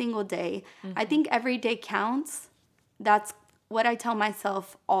every single day. I think every day counts. That's what I tell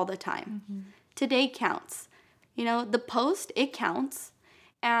myself all the time. Today counts. The post, it counts.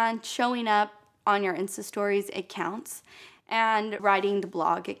 And showing up on your Insta stories, it counts. And writing the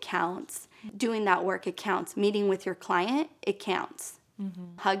blog, it counts. Doing that work, it counts. Meeting with your client, it counts.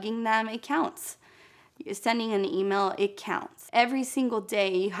 Hugging them, it counts. Sending an email, it counts. Every single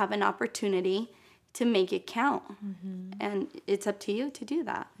day you have an opportunity to make it count. And it's up to you to do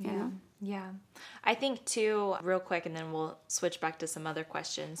that, you know? Yeah. I think too, real quick, and then we'll switch back to some other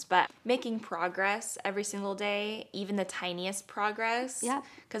questions, but making progress every single day, even the tiniest progress. Yeah.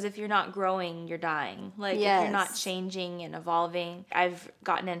 Because if you're not growing, you're dying. If you're not changing and evolving. I've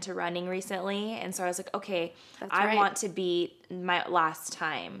gotten into running recently, and so I was like, okay, I want to beat my last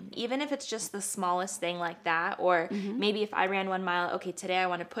time. Even if it's just the smallest thing like that, or maybe if I ran 1 mile, okay, today I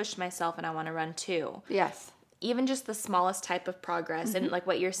want to push myself and I want to run 2. Yes. Even just the smallest type of progress, and like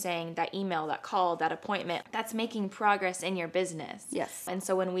what you're saying, that email, that call, that appointment, that's making progress in your business. Yes. And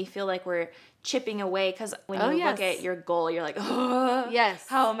so when we feel like we're chipping away, because when you look at your goal, you're like, oh, yes,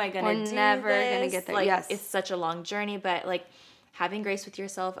 how am I going to do this? We're never going to get there. Yes. It's such a long journey, but like having grace with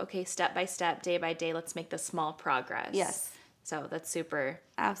yourself, okay, step by step, day by day, let's make the small progress. Yes. So that's super.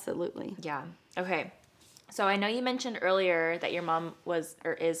 Absolutely. Yeah. Okay. So I know you mentioned earlier that your mom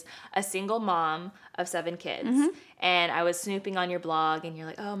is a single mom of 7 kids. And I was snooping on your blog, and you're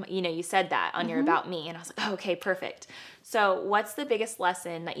like, oh, you said that on your About Me. And I was like, oh, okay, perfect. So what's the biggest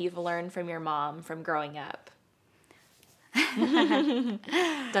lesson that you've learned from your mom from growing up? Dun,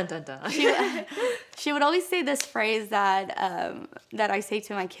 dun, dun. She would always say this phrase that I say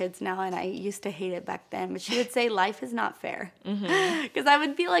to my kids now, and I used to hate it back then, but she would say, life is not fair. Because I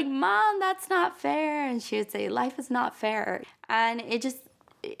would be like, Mom, that's not fair. And she would say, life is not fair. And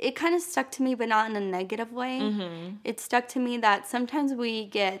it kind of stuck to me, but not in a negative way. It stuck to me that sometimes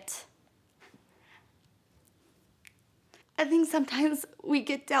I think sometimes we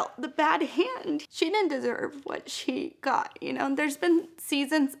get dealt the bad hand. She didn't deserve what she got, There's been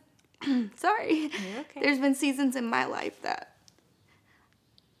seasons, sorry. Okay. There's been seasons in my life that,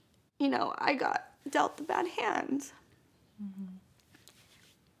 I got dealt the bad hand.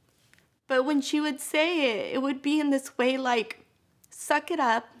 But when she would say it would be in this way like, suck it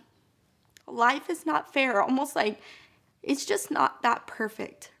up. Life is not fair. Almost like, it's just not that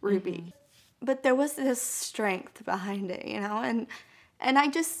perfect, Ruby. But there was this strength behind it, and I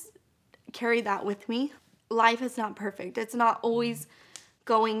just carry that with me. Life is not perfect. It's not always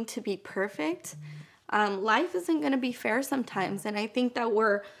going to be perfect. Life isn't going to be fair sometimes, and I think that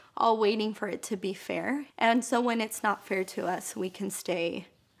we're all waiting for it to be fair. And so when it's not fair to us, we could stay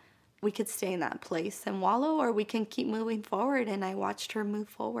in that place and wallow, or we can keep moving forward. And I watched her move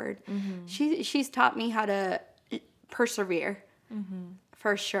forward. She's taught me how to persevere.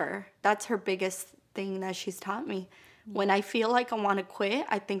 For sure. That's her biggest thing that she's taught me. When I feel like I want to quit,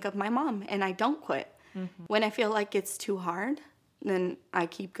 I think of my mom, and I don't quit. When I feel like it's too hard, then I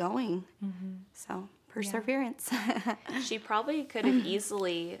keep going. So, perseverance. Yeah. She probably could have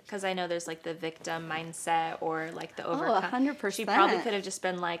easily, because I know there's like the victim mindset or like the overcome. 100%. She probably could have just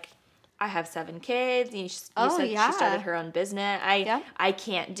been like, I have 7 kids. You said she started her own business. I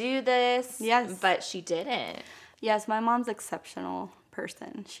can't do this. Yes. But she didn't. Yes, my mom's exceptional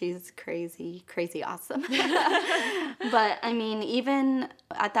person. She's crazy awesome. But I mean, even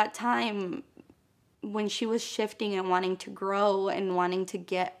at that time when she was shifting and wanting to grow and wanting to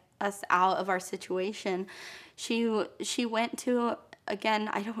get us out of our situation, she went to, again,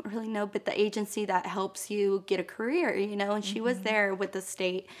 I don't really know, but the agency that helps you get a career, and she was there with the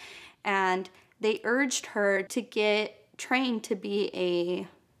state. And they urged her to get trained to be a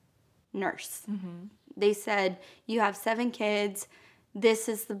nurse. They said, you have 7 kids. This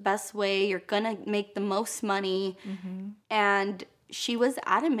is the best way. You're going to make the most money. And she was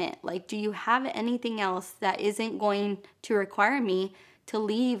adamant. Like, do you have anything else that isn't going to require me to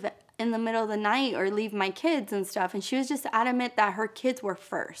leave in the middle of the night or leave my kids and stuff? And she was just adamant that her kids were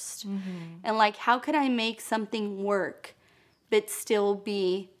first. And like, how could I make something work but still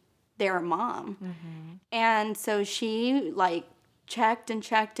be their mom? And so she like checked,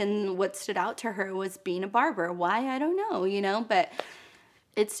 and what stood out to her was being a barber. Why? I don't know, but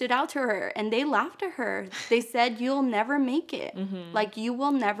it stood out to her, and they laughed at her. They said, you'll never make it. Like, you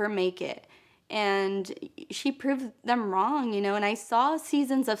will never make it. And she proved them wrong, and I saw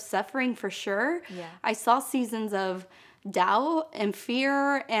seasons of suffering for sure. I saw seasons of doubt and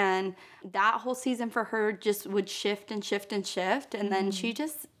fear, and that whole season for her just would shift and shift and shift. And then she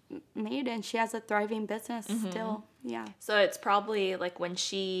just made it, and she has a thriving business still. Yeah. So it's probably like when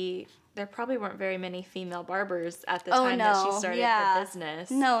there probably weren't very many female barbers at the time that she started her business.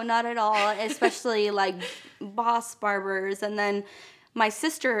 No, not at all. Especially like boss barbers. And then my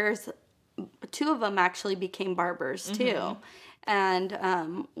sisters, 2 of them actually became barbers too.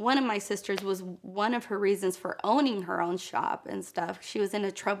 And one of my sisters was one of her reasons for owning her own shop and stuff. She was in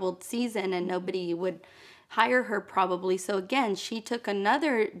a troubled season and nobody would hire her probably. So again, she took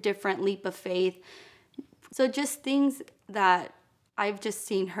another different leap of faith. So just things that I've just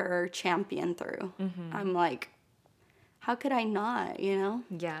seen her champion through. I'm like, how could I not, Yeah.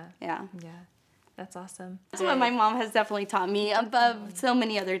 Yeah. That's awesome. That's what my mom has definitely taught me above so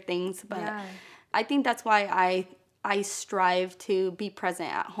many other things. But I think that's why I strive to be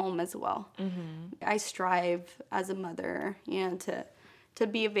present at home as well. I strive as a mother, to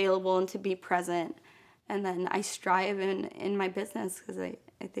be available and to be present. And then I strive in my business because I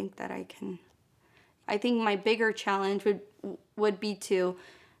think that I can. I think my bigger challenge would be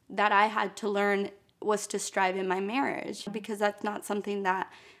that I had to learn was to strive in my marriage, because that's not something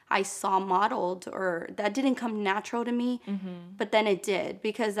that I saw modeled or that didn't come natural to me, but then it did,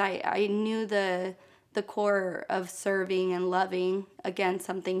 because I knew the core of serving and loving, again,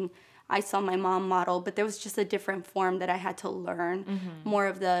 something I saw my mom model, but there was just a different form that I had to learn, more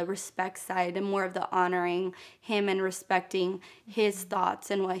of the respect side and more of the honoring him and respecting his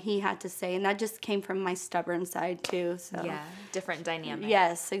thoughts and what he had to say. And that just came from my stubborn side too. So yeah, different dynamic.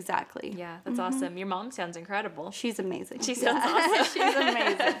 Yes, exactly. Yeah, that's awesome. Your mom sounds incredible. She's amazing. She sounds awesome. She's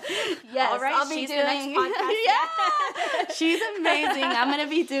amazing. Yes, all right, she's the next podcast. Yeah, she's amazing. I'm gonna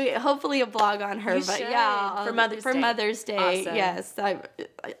be doing hopefully a blog on her. You but should. yeah, For Mother's Day. Awesome. Yes,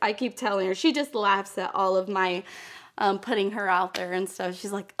 I keep telling her. She just laughs at all of my putting her out there and stuff.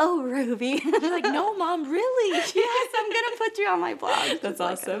 She's like, "Oh, Ruby." You're like, "No, Mom, really?" Yes, I'm gonna put you on my blog. That's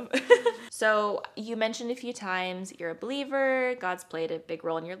awesome. So you mentioned a few times you're a believer. God's played a big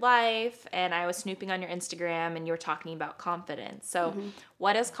role in your life, and I was snooping on your Instagram, and you were talking about confidence. So,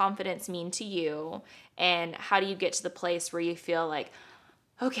 what does confidence mean to you, and how do you get to the place where you feel like,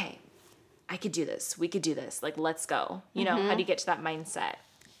 okay, I could do this. We could do this. Like, let's go. How do you get to that mindset?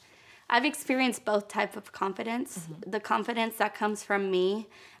 I've experienced both type of confidence. The confidence that comes from me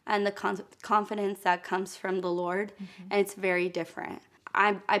and the confidence that comes from the Lord. And it's very different.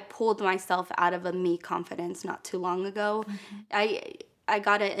 I pulled myself out of a me confidence not too long ago. I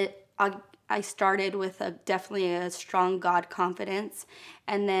got it. I started with definitely a strong God confidence.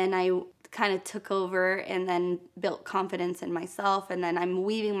 And then I kind of took over and then built confidence in myself. And then I'm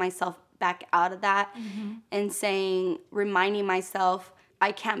weaving myself back out of that and reminding myself,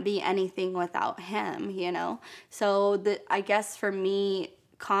 I can't be anything without him, So I guess for me,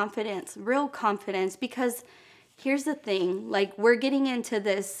 confidence, real confidence, because here's the thing, like we're getting into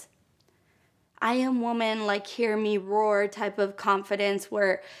this I am woman, like hear me roar type of confidence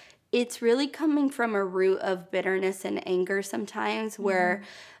where it's really coming from a root of bitterness and anger sometimes where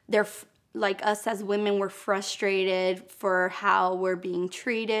they're like us as women, we're frustrated for how we're being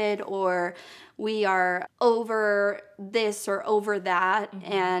treated or we are over this or over that.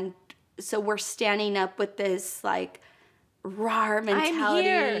 And so we're standing up with this like rawr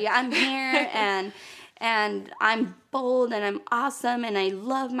mentality. I'm here and I'm bold and I'm awesome and I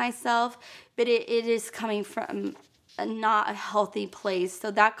love myself. But it is coming from not a healthy place.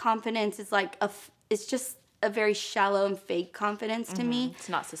 So that confidence is like it's just a very shallow and fake confidence to me. It's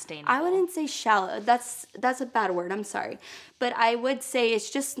not sustainable. I wouldn't say shallow. That's a bad word. I'm sorry. But I would say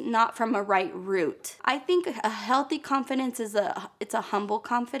it's just not from a right root. I think a healthy confidence it's a humble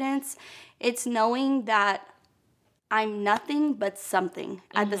confidence. It's knowing that I'm nothing but something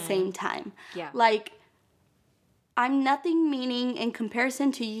at the same time. Yeah. Like I'm nothing, meaning in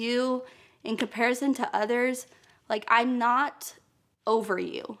comparison to you, in comparison to others, like I'm not over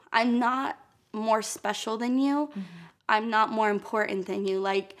you. I'm not more special than you. Mm-hmm. I'm not more important than you.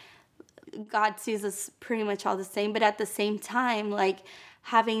 Like God sees us pretty much all the same, but at the same time, like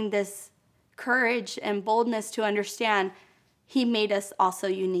having this courage and boldness to understand he made us also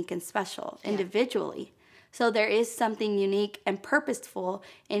unique and special individually. So there is something unique and purposeful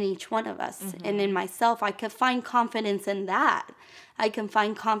in each one of us. Mm-hmm. And in myself, I can find confidence in that. I can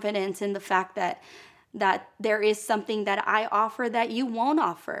find confidence in the fact that there is something that I offer that you won't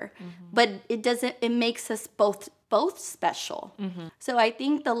offer. Mm-hmm. But it makes us both special. Mm-hmm. So I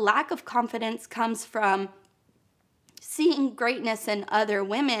think the lack of confidence comes from seeing greatness in other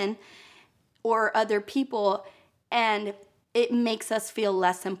women or other people, and it makes us feel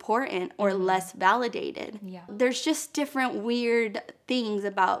less important or less validated. Yeah. There's just different weird things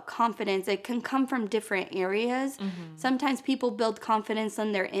about confidence. It can come from different areas. Mm-hmm. Sometimes people build confidence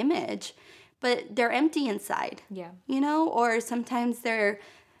on their image, but they're empty inside. Yeah. Or sometimes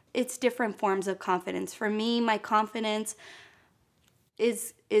it's different forms of confidence. For me, my confidence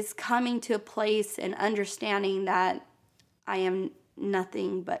is coming to a place and understanding that I am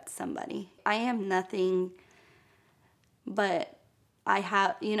nothing but somebody. I am nothing, but I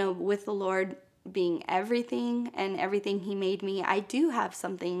have, with the Lord being everything and everything he made me, I do have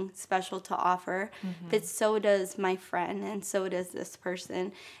something special to offer. Mm-hmm. But so does my friend, and so does this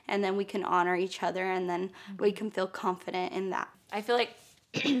person. And then we can honor each other, and then we can feel confident in that. I feel like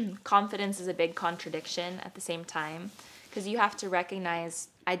confidence is a big contradiction at the same time, because you have to recognize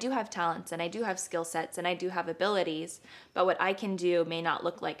I do have talents and I do have skill sets and I do have abilities, but what I can do may not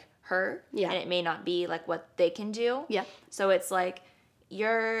look like her, and it may not be like what they can do. Yeah. So it's like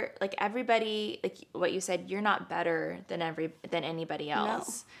you're like everybody, like what you said, you're not better than anybody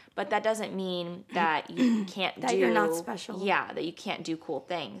else. No. But that doesn't mean that you can't that you're not special. Yeah, that you can't do cool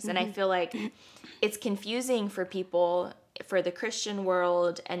things. Mm-hmm. And I feel like it's confusing for people, for the Christian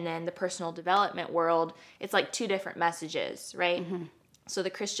world and then the personal development world. It's like two different messages, right? Mm-hmm. So the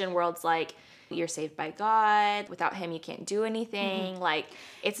Christian world's like, you're saved by God. Without him, you can't do anything. Mm-hmm. Like,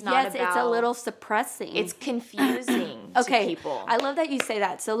 it's not about... Yes, it's a little suppressing. It's confusing to people. I love that you say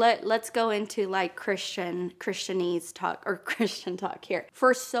that. So let's go into like Christianese talk or Christian talk here.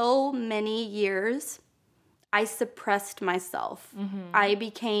 For so many years, I suppressed myself. Mm-hmm. I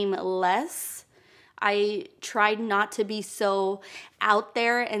became less. I tried not to be so out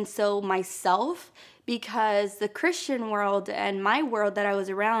there and so myself, because the Christian world and my world that I was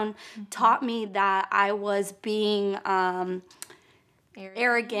around taught me that I was being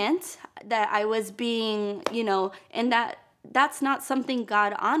arrogant, that I was being, and that's not something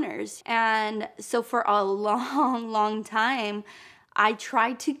God honors. And so for a long, long time, I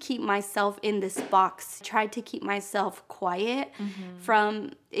tried to keep myself in this box, tried to keep myself quiet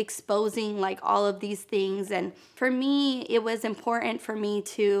from exposing like all of these things. And for me, it was important for me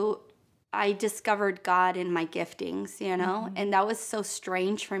I discovered God in my giftings, and that was so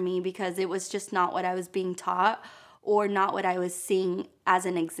strange for me because it was just not what I was being taught or not what I was seeing as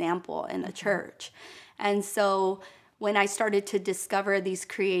an example in the church. And so when I started to discover these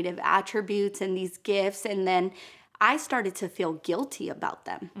creative attributes and these gifts, and then I started to feel guilty about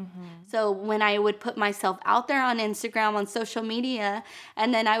them. Mm-hmm. So when I would put myself out there on Instagram, on social media,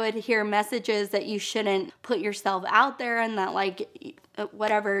 and then I would hear messages that you shouldn't put yourself out there and that like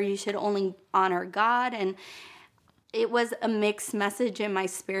whatever, you should only honor God. And it was a mixed message in my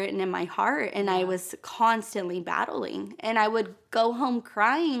spirit and in my heart. And I was constantly battling. And I would go home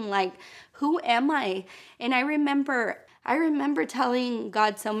crying like, who am I? And I remember telling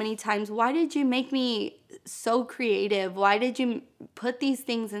God so many times, why did you make me so creative? Why did you put these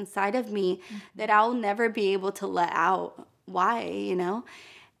things inside of me that I'll never be able to let out? Why,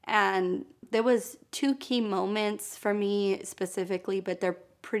 And there was two key moments for me specifically, but they're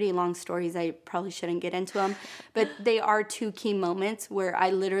pretty long stories. I probably shouldn't get into them, but they are two key moments where I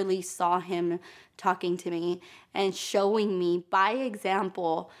literally saw him talking to me and showing me by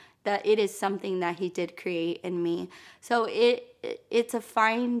example that it is something that he did create in me. So it's a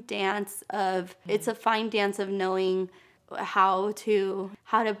fine dance of knowing how to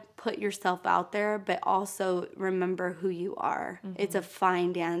put yourself out there, but also remember who you are. Mm-hmm. It's a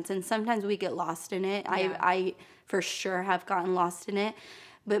fine dance, and sometimes we get lost in it. Yeah. I for sure have gotten lost in it,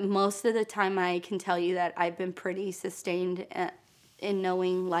 but most of the time I can tell you that I've been pretty sustained in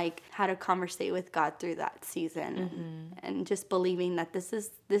knowing like how to conversate with God through that season, and just believing that this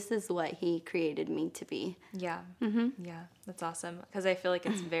is what he created me to be. Yeah. Mm-hmm. Yeah, that's awesome, because I feel like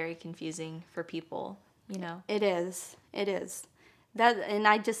it's very confusing for people, It is. That, and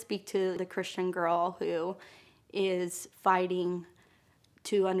I just speak to the Christian girl who is fighting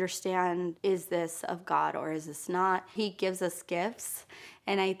to understand, is this of God or is this not? He gives us gifts,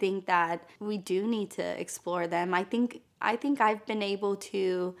 and I think that we do need to explore them. I think I've been able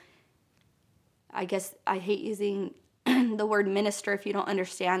to, I guess I hate using the word minister if you don't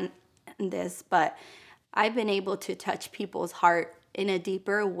understand this, but I've been able to touch people's heart in a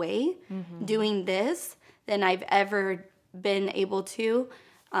deeper way doing this than I've ever been able to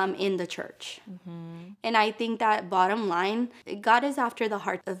in the church. And I think that bottom line, God is after the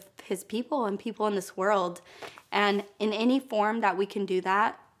heart of his people and people in this world. And in any form that we can do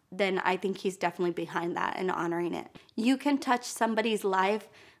that, then I think he's definitely behind that and honoring it. You can touch somebody's life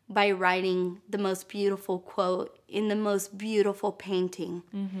by writing the most beautiful quote in the most beautiful painting.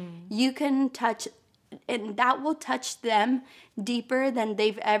 You can touch, and that will touch them deeper than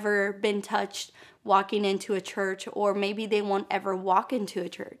they've ever been touched walking into a church, or maybe they won't ever walk into a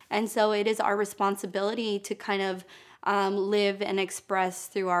church. And so it is our responsibility to kind of live and express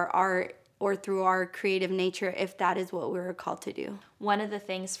through our art or through our creative nature, if that is what we're called to do. One of the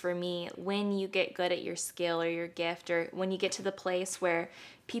things for me, when you get good at your skill or your gift, or when you get to the place where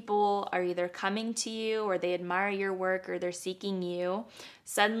people are either coming to you or they admire your work or they're seeking you,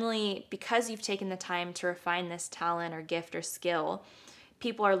 suddenly, because you've taken the time to refine this talent or gift or skill,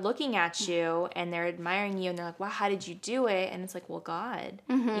 people are looking at you and they're admiring you and they're like, wow, how did you do it? And it's like, well, God,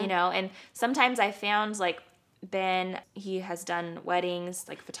 you know? And sometimes I found, like, Ben, he has done weddings,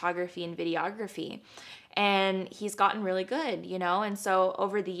 like photography and videography, and he's gotten really good, you know? And so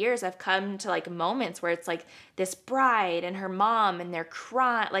over the years, I've come to like moments where it's like this bride and her mom and they're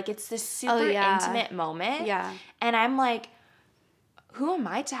crying. Like, it's this super intimate moment. Yeah. And I'm like, who am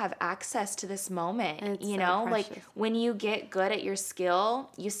I to have access to this moment? It's you so know, precious. like when you get good at your skill,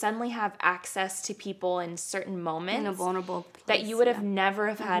 you suddenly have access to people in certain moments In a vulnerable place. that you would have never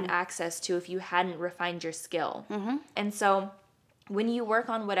have had access to if you hadn't refined your skill. And so when you work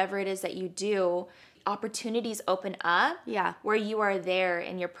on whatever it is that you do, opportunities open up where you are there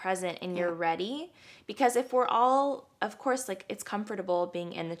and you're present and you're ready. Because if we're all, of course, like, it's comfortable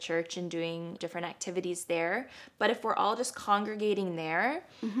being in the church and doing different activities there, but if we're all just congregating there,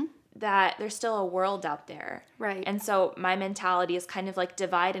 that there's still a world out there. Right. And so my mentality is kind of like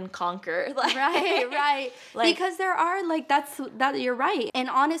divide and conquer. Like, right. Like, because there are, like, that you're right. And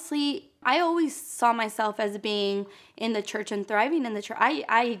honestly, I always saw myself as being in the church and thriving in the church.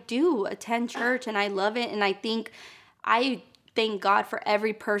 I do attend church and I love it. And I thank God for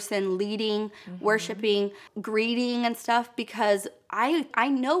every person leading, worshiping, greeting and stuff, because I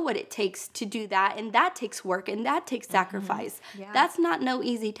know what it takes to do that, and that takes work and that takes sacrifice. That's not no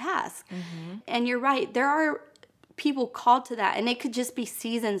easy task. And you're right, there are people called to that, and it could just be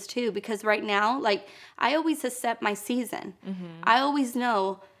seasons too, because right now, like, I always accept my season. I always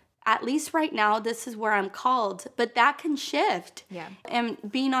know, at least right now, this is where I'm called, but that can shift. And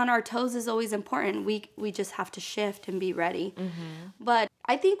being on our toes is always important. We just have to shift and be ready. But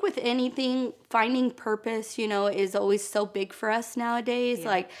I think with anything, finding purpose, you know, is always so big for us nowadays.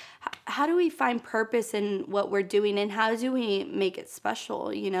 Like, how do we find purpose in what we're doing, and how do we make it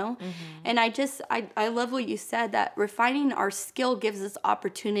special, you know? And I love what you said, that refining our skill gives us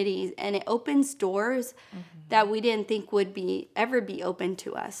opportunities, and it opens doors that we didn't think would ever be open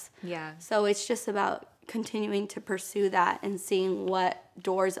to us. So it's just about continuing to pursue that and seeing what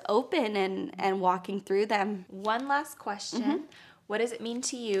doors open and walking through them. One last question. What does it mean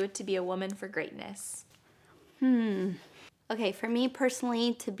to you to be a woman for greatness? Okay, for me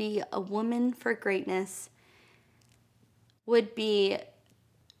personally, to be a woman for greatness would be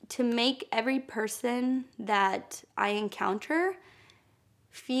to make every person that I encounter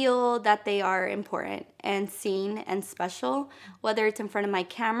feel that they are important and seen and special, whether it's in front of my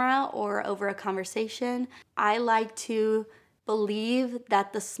camera or over a conversation. I like to believe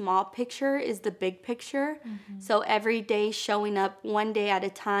that the small picture is the big picture. So every day showing up one day at a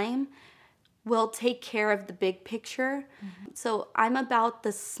time will take care of the big picture. So I'm about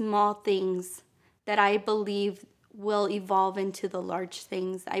the small things that I believe will evolve into the large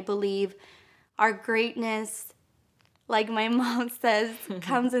things. I believe our greatness, like my mom says,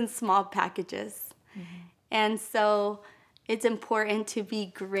 comes in small packages. And so it's important to be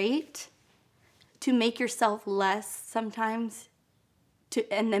great, to make yourself less sometimes,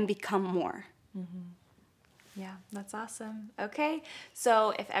 and then become more. Yeah, that's awesome. Okay,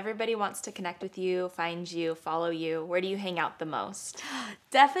 so if everybody wants to connect with you, find you, follow you, where do you hang out the most?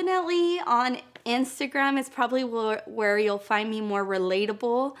 Definitely on Instagram is probably where you'll find me more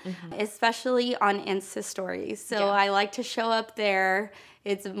relatable, especially on Insta stories. So I like to show up there.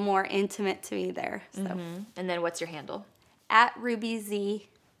 It's more intimate to me there. So. And then what's your handle? @RubyZ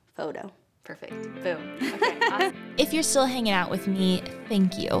Photo. Perfect. Boom. Okay. If you're still hanging out with me,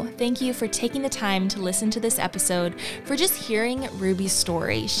 thank you. Thank you for taking the time to listen to this episode, for just hearing Ruby's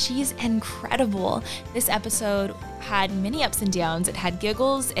story. She's incredible. This episode had many ups and downs. It had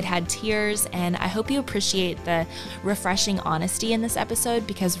giggles, it had tears, and I hope you appreciate the refreshing honesty in this episode,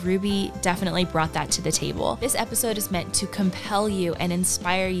 because Ruby definitely brought that to the table. This episode is meant to compel you and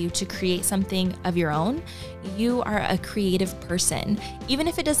inspire you to create something of your own. You are a creative person. Even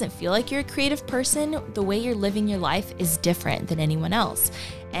if it doesn't feel like you're a creative person, the way you're living your life is different than anyone else.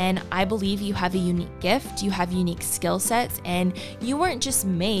 And I believe you have a unique gift, you have unique skill sets, and you weren't just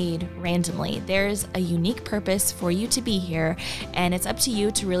made randomly. There's a unique purpose for you to be here, and it's up to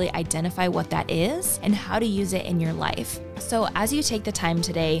you to really identify what that is and how to use it in your life. So as you take the time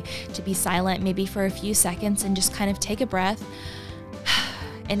today to be silent, maybe for a few seconds, and just kind of take a breath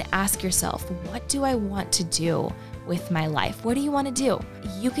and ask yourself, what do I want to do with my life? What do you want to do?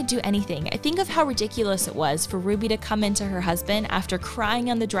 You could do anything. I think of how ridiculous it was for Ruby to come into her husband after crying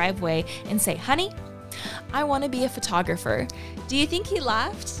on the driveway and say, honey, I want to be a photographer. Do you think he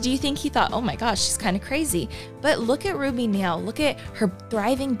laughed? Do you think he thought, oh my gosh, she's kind of crazy? But look at Ruby now. Look at her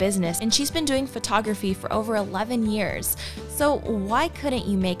thriving business, and she's been doing photography for over 11 years. So why couldn't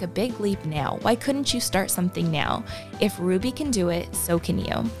you make a big leap now? Why couldn't you start something now? If Ruby can do it, so can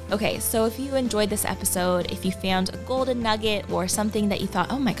you. Okay, so if you enjoyed this episode, if you found a golden nugget or something that you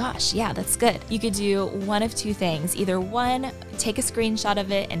thought, oh my gosh, yeah, that's good, you could do one of two things. Either one, take a screenshot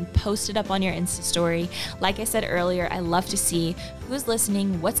of it and post it up on your Insta story. Like I said earlier, I love to see who's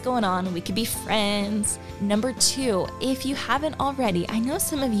listening, what's going on. We could be friends. Number two, if you haven't already, I know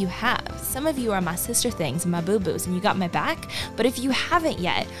some of you have. Some of you are my sister things, my boo-boos, and you got my back. But if you haven't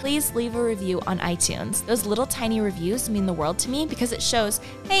yet, please leave a review on iTunes. Those little tiny reviews mean the world to me, because it shows,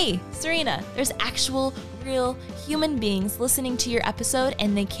 hey, Serena, there's actual real human beings listening to your episode,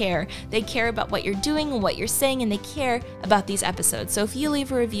 and they care. They care about what you're doing and what you're saying, and they care about these episodes. So if you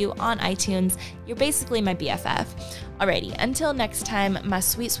leave a review on iTunes, you're basically my BFF. Alrighty, until next time, my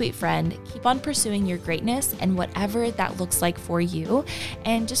sweet, sweet friend, keep on pursuing your greatness and whatever that looks like for you.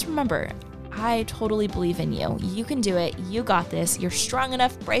 And just remember, I totally believe in you. You can do it. You got this. You're strong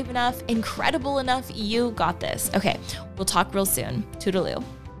enough, brave enough, incredible enough. You got this. Okay, we'll talk real soon. Toodaloo.